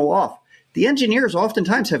functional off. The engineers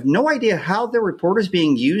oftentimes have no idea how their report is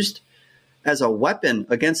being used as a weapon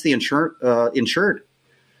against the insured.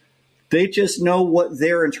 They just know what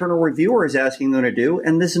their internal reviewer is asking them to do.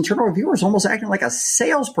 And this internal reviewer is almost acting like a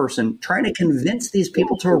salesperson trying to convince these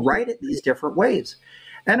people to write it these different ways.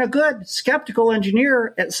 And a good skeptical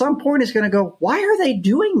engineer at some point is going to go, why are they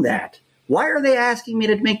doing that? Why are they asking me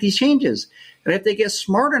to make these changes? And if they get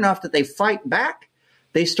smart enough that they fight back,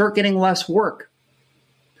 they start getting less work.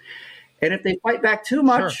 And if they fight back too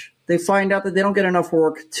much, they find out that they don't get enough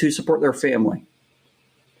work to support their family.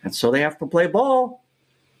 And so they have to play ball,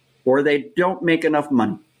 or they don't make enough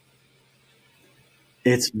money.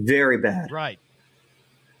 It's very bad. right.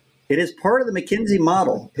 It is part of the McKinsey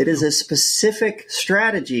model. It is a specific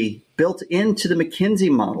strategy built into the McKinsey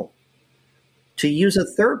model to use a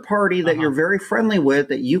third party that you're very friendly with,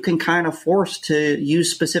 that you can kind of force to use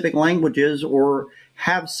specific languages or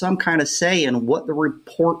have some kind of say in what the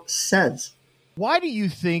report says. Why do you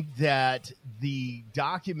think that the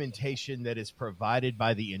documentation that is provided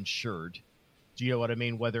by the insured, do you know what I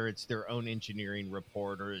mean? Whether it's their own engineering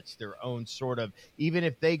report or it's their own sort of, even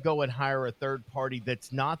if they go and hire a third party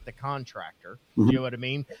that's not the contractor, do you know what I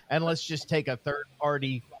mean? And let's just take a third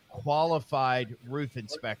party qualified roof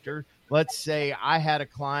inspector. Let's say I had a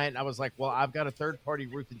client. I was like, well, I've got a third party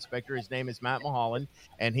roof inspector. His name is Matt Mulholland,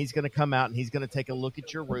 and he's going to come out and he's going to take a look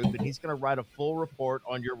at your roof, and he's going to write a full report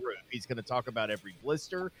on your roof. He's going to talk about every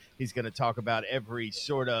blister. He's going to talk about every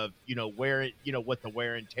sort of, what the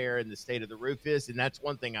wear and tear in the state of the roof is. And that's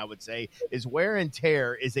one thing I would say is wear and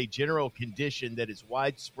tear is a general condition that is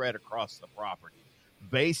widespread across the property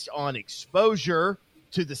based on exposure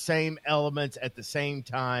to the same elements at the same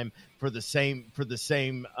time for the same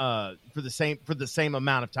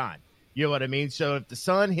amount of time. You know what I mean? So if the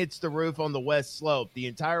sun hits the roof on the west slope, the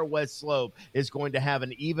entire west slope is going to have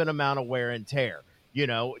an even amount of wear and tear.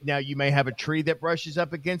 Now you may have a tree that brushes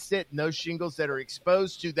up against it, and those shingles that are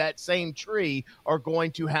exposed to that same tree are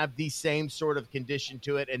going to have the same sort of condition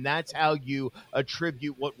to it, and that's how you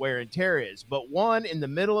attribute what wear and tear is. But one in the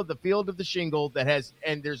middle of the field of the shingle that has,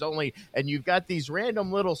 and you've got these random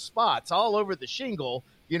little spots all over the shingle,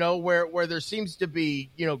 where there seems to be,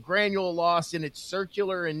 granule loss, and it's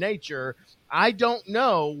circular in nature. I don't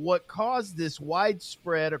know what caused this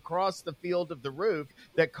widespread across the field of the roof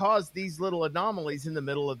that caused these little anomalies in the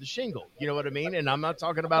middle of the shingle. You know what I mean? And I'm not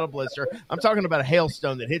talking about a blister. I'm talking about a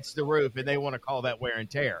hailstone that hits the roof, and they want to call that wear and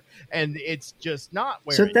tear. And it's just not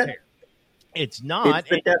wear and tear. It's not. It's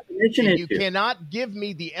the definition issue. You cannot give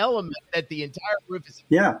me the element that the entire roof is.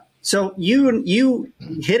 Yeah. So you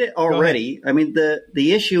hit it already. I mean,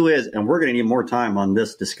 the issue is, and we're going to need more time on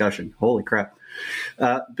this discussion. Holy crap.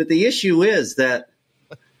 But the issue is that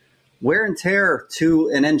wear and tear to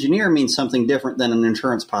an engineer means something different than an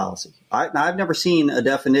insurance policy. I've never seen a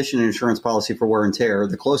definition in insurance policy for wear and tear.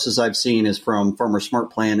 The closest I've seen is from Farmers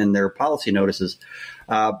Smart Plan and their policy notices.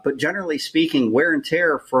 But generally speaking, wear and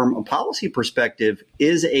tear from a policy perspective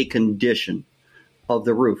is a condition of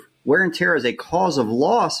the roof. Wear and tear as a cause of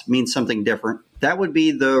loss means something different. That would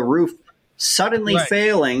be the roof suddenly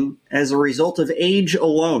failing as a result of age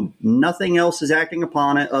alone. Nothing else is acting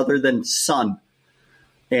upon it other than sun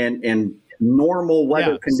and normal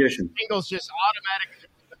weather conditions. Shingles just automatically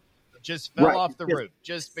fell off the roof.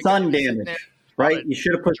 Just sun damage, right? You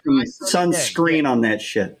should have put some sunscreen on that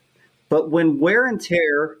shit. But when wear and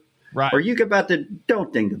tear Right. Or you about to,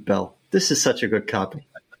 don't ding the bell. This is such a good copy.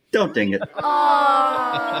 Don't ding it.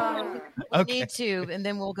 Okay. Need to, and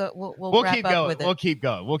then we'll go. We'll We'll wrap keep up going. with it. We'll keep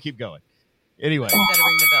going. We'll keep going. Anyway, Got to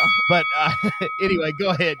ring the bell. but anyway, go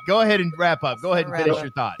ahead. Go ahead and wrap up. Go ahead and finish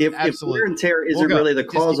your thought. If Absolutely. wear and tear isn't We'll go. really the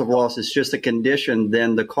Just cause keep of loss, it's just a condition,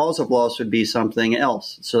 then the cause of loss would be something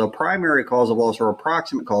else. So the primary cause of loss or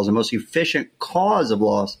approximate cause, the most efficient cause of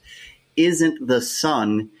loss, isn't the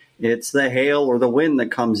sun. It's the hail or the wind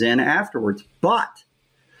that comes in afterwards. But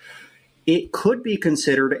it could be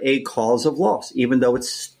considered a cause of loss, even though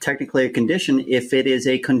it's technically a condition if it is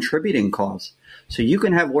a contributing cause. So you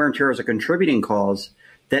can have wear and tear as a contributing cause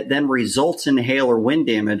that then results in hail or wind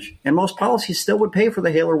damage, and most policies still would pay for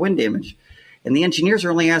the hail or wind damage. And the engineers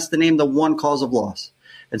are only asked to name the one cause of loss.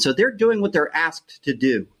 And so they're doing what they're asked to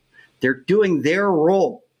do. They're doing their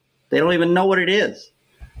role. They don't even know what it is.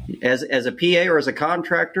 As a PA or as a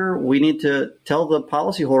contractor, we need to tell the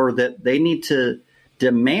policyholder that they need to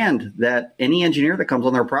demand that any engineer that comes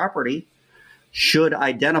on their property should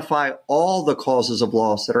identify all the causes of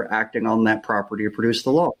loss that are acting on that property to produce the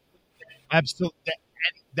loss. Absolutely.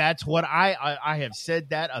 That's what I have said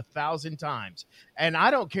that 1,000 times. And I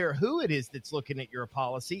don't care who it is that's looking at your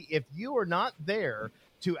policy. If you are not there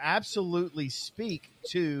to absolutely speak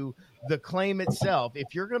to the claim itself,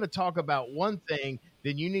 if you're going to talk about one thing,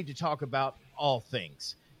 then you need to talk about all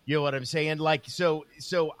things. You know what I'm saying? Like, so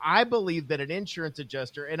I believe that an insurance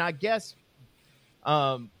adjuster, and I guess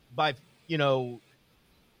by, you know,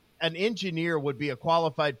 an engineer would be a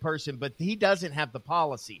qualified person, but he doesn't have the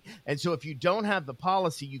policy. And so if you don't have the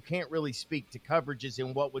policy, you can't really speak to coverages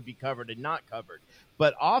and what would be covered and not covered.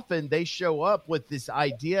 But often they show up with this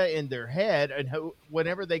idea in their head, and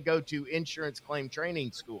whenever they go to insurance claim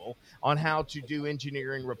training school on how to do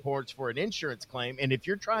engineering reports for an insurance claim. And if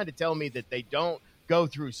you're trying to tell me that they don't go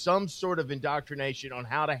through some sort of indoctrination on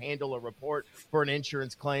how to handle a report for an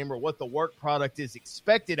insurance claim or what the work product is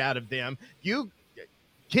expected out of them, you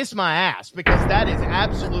kiss my ass, because that is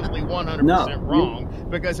absolutely 100% wrong,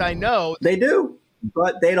 because I know they do,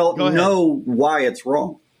 but they don't know why it's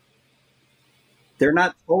wrong. They're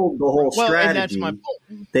not told the whole strategy. And that's my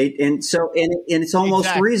point. And it's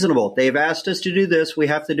almost reasonable. They've asked us to do this. We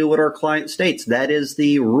have to do what our client states. That is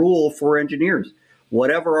the rule for engineers.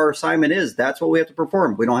 Whatever our assignment is, that's what we have to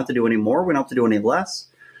perform. We don't have to do any more. We don't have to do any less.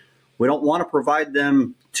 We don't want to provide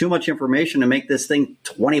them too much information to make this thing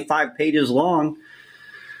 25 pages long.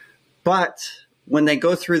 But when they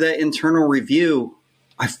go through that internal review,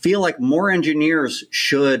 I feel like more engineers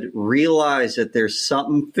should realize that there's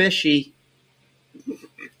something fishy.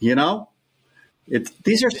 You know,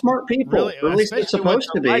 these are smart people, really, or at least they're supposed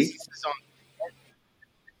to be.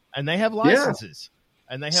 And they have licenses. Yeah.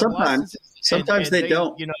 And they have licenses. Sometimes they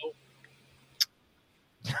don't. You know,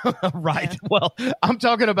 right. Well, I'm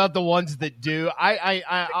talking about the ones that do.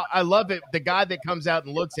 I love it. The guy that comes out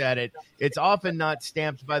and looks at it, it's often not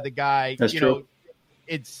stamped by the guy. That's true.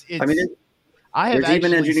 It's. I mean, there's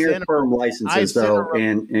even engineering firm licenses, though,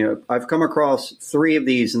 and I've come across 3 of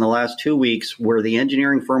these in the last 2 weeks where the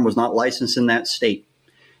engineering firm was not licensed in that state,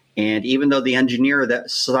 and even though the engineer that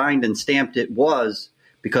signed and stamped it was,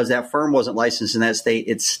 because that firm wasn't licensed in that state,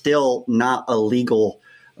 it's still not a legal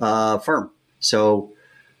firm. So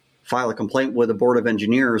file a complaint with the Board of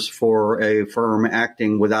Engineers for a firm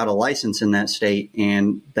acting without a license in that state,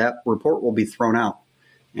 and that report will be thrown out.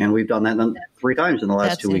 And we've done that 3 times in the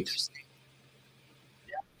last 2 weeks.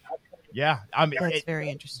 Yeah, I mean, that's very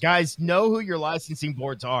interesting. Guys, know who your licensing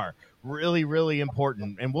boards are. Really, really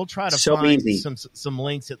important, and we'll try to find some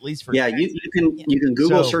links at least for. Yeah, you can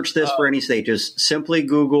Google search this for any state. Just simply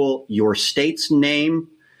Google your state's name,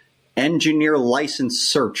 engineer license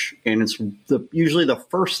search, and it's usually the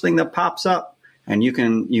first thing that pops up. And you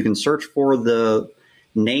can search for the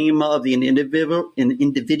name of the individual.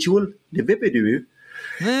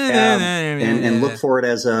 And look for it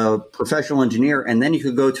as a professional engineer. And then you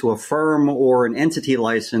could go to a firm or an entity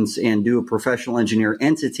license and do a professional engineer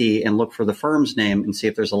entity and look for the firm's name and see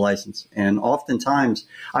if there's a license. And oftentimes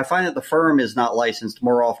I find that the firm is not licensed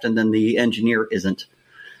more often than the engineer isn't.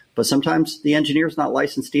 But sometimes the engineer is not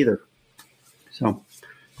licensed either. So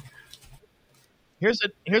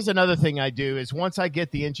here's another thing I do is once I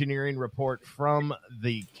get the engineering report from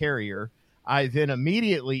the carrier, I then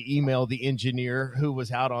immediately email the engineer who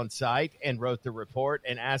was out on site and wrote the report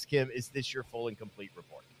and ask him, is this your full and complete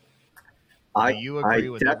report? I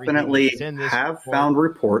definitely have found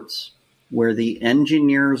reports where the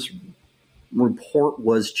engineer's report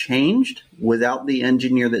was changed without the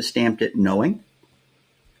engineer that stamped it knowing.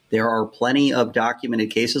 There are plenty of documented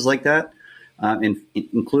cases like that,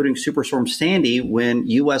 including Superstorm Sandy, when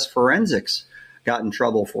U.S. Forensics got in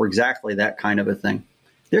trouble for exactly that kind of a thing.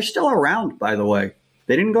 They're still around, by the way.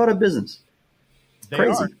 They didn't go out of business. They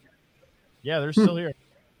Crazy. are. Yeah, they're still here.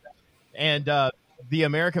 And the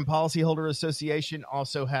American Policyholder Association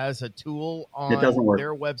also has a tool on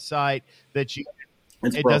their website that you.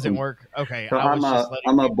 It doesn't work. Okay, so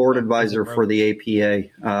I'm a board advisor for the APA.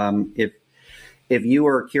 If you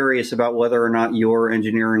are curious about whether or not your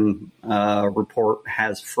engineering report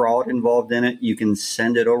has fraud involved in it, you can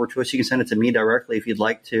send it over to us. You can send it to me directly if you'd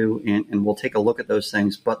like to, and we'll take a look at those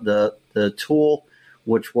things. But the tool,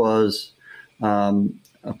 which was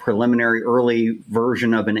a preliminary early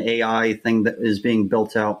version of an AI thing that is being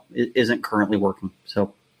built out, isn't currently working.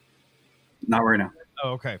 So not right now.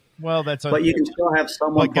 Oh, okay. Well, that's. But you can still have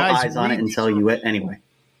someone put eyes on it and tell you it anyway.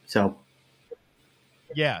 So.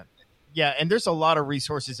 Yeah. Yeah, and there's a lot of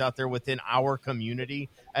resources out there within our community,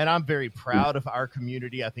 and I'm very proud of our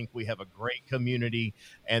community. I think we have a great community,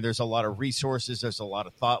 and there's a lot of resources. There's a lot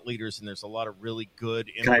of thought leaders, and there's a lot of really good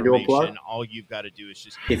information. Can I do a plug? All you've got to do is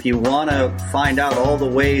just... If you want to find out all the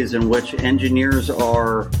ways in which engineers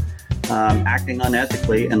are acting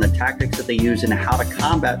unethically and the tactics that they use and how to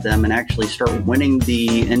combat them and actually start winning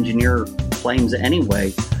the engineer claims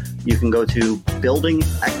anyway, you can go to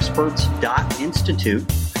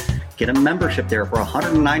buildingexperts.institute. Get a membership there for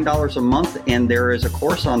 $109 a month, and there is a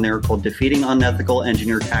course on there called Defeating Unethical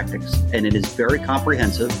Engineer Tactics, and it is very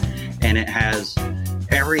comprehensive, and it has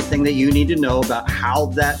everything that you need to know about how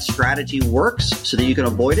that strategy works so that you can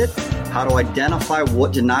avoid it, how to identify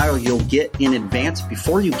what denial you'll get in advance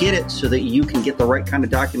before you get it so that you can get the right kind of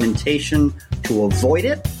documentation to avoid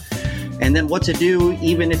it, and then what to do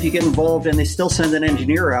even if you get involved and they still send an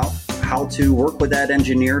engineer out, how to work with that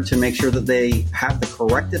engineer to make sure that they have the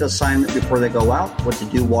corrected assignment before they go out, what to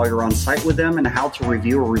do while you're on site with them, and how to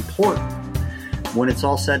review a report when it's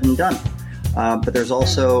all said and done. But there's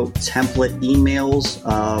also template emails,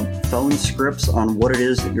 phone scripts on what it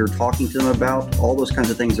is that you're talking to them about. All those kinds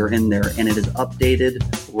of things are in there, and it is updated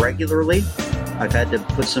regularly. I've had to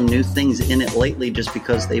put some new things in it lately just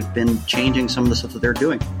because they've been changing some of the stuff that they're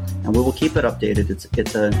doing, and we will keep it updated.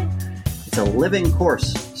 It's a living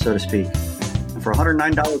course, so to speak. And for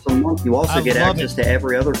 $109 a month, you also get access to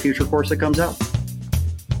every other future course that comes out.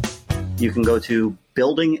 You can go to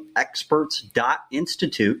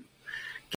buildingexperts.institute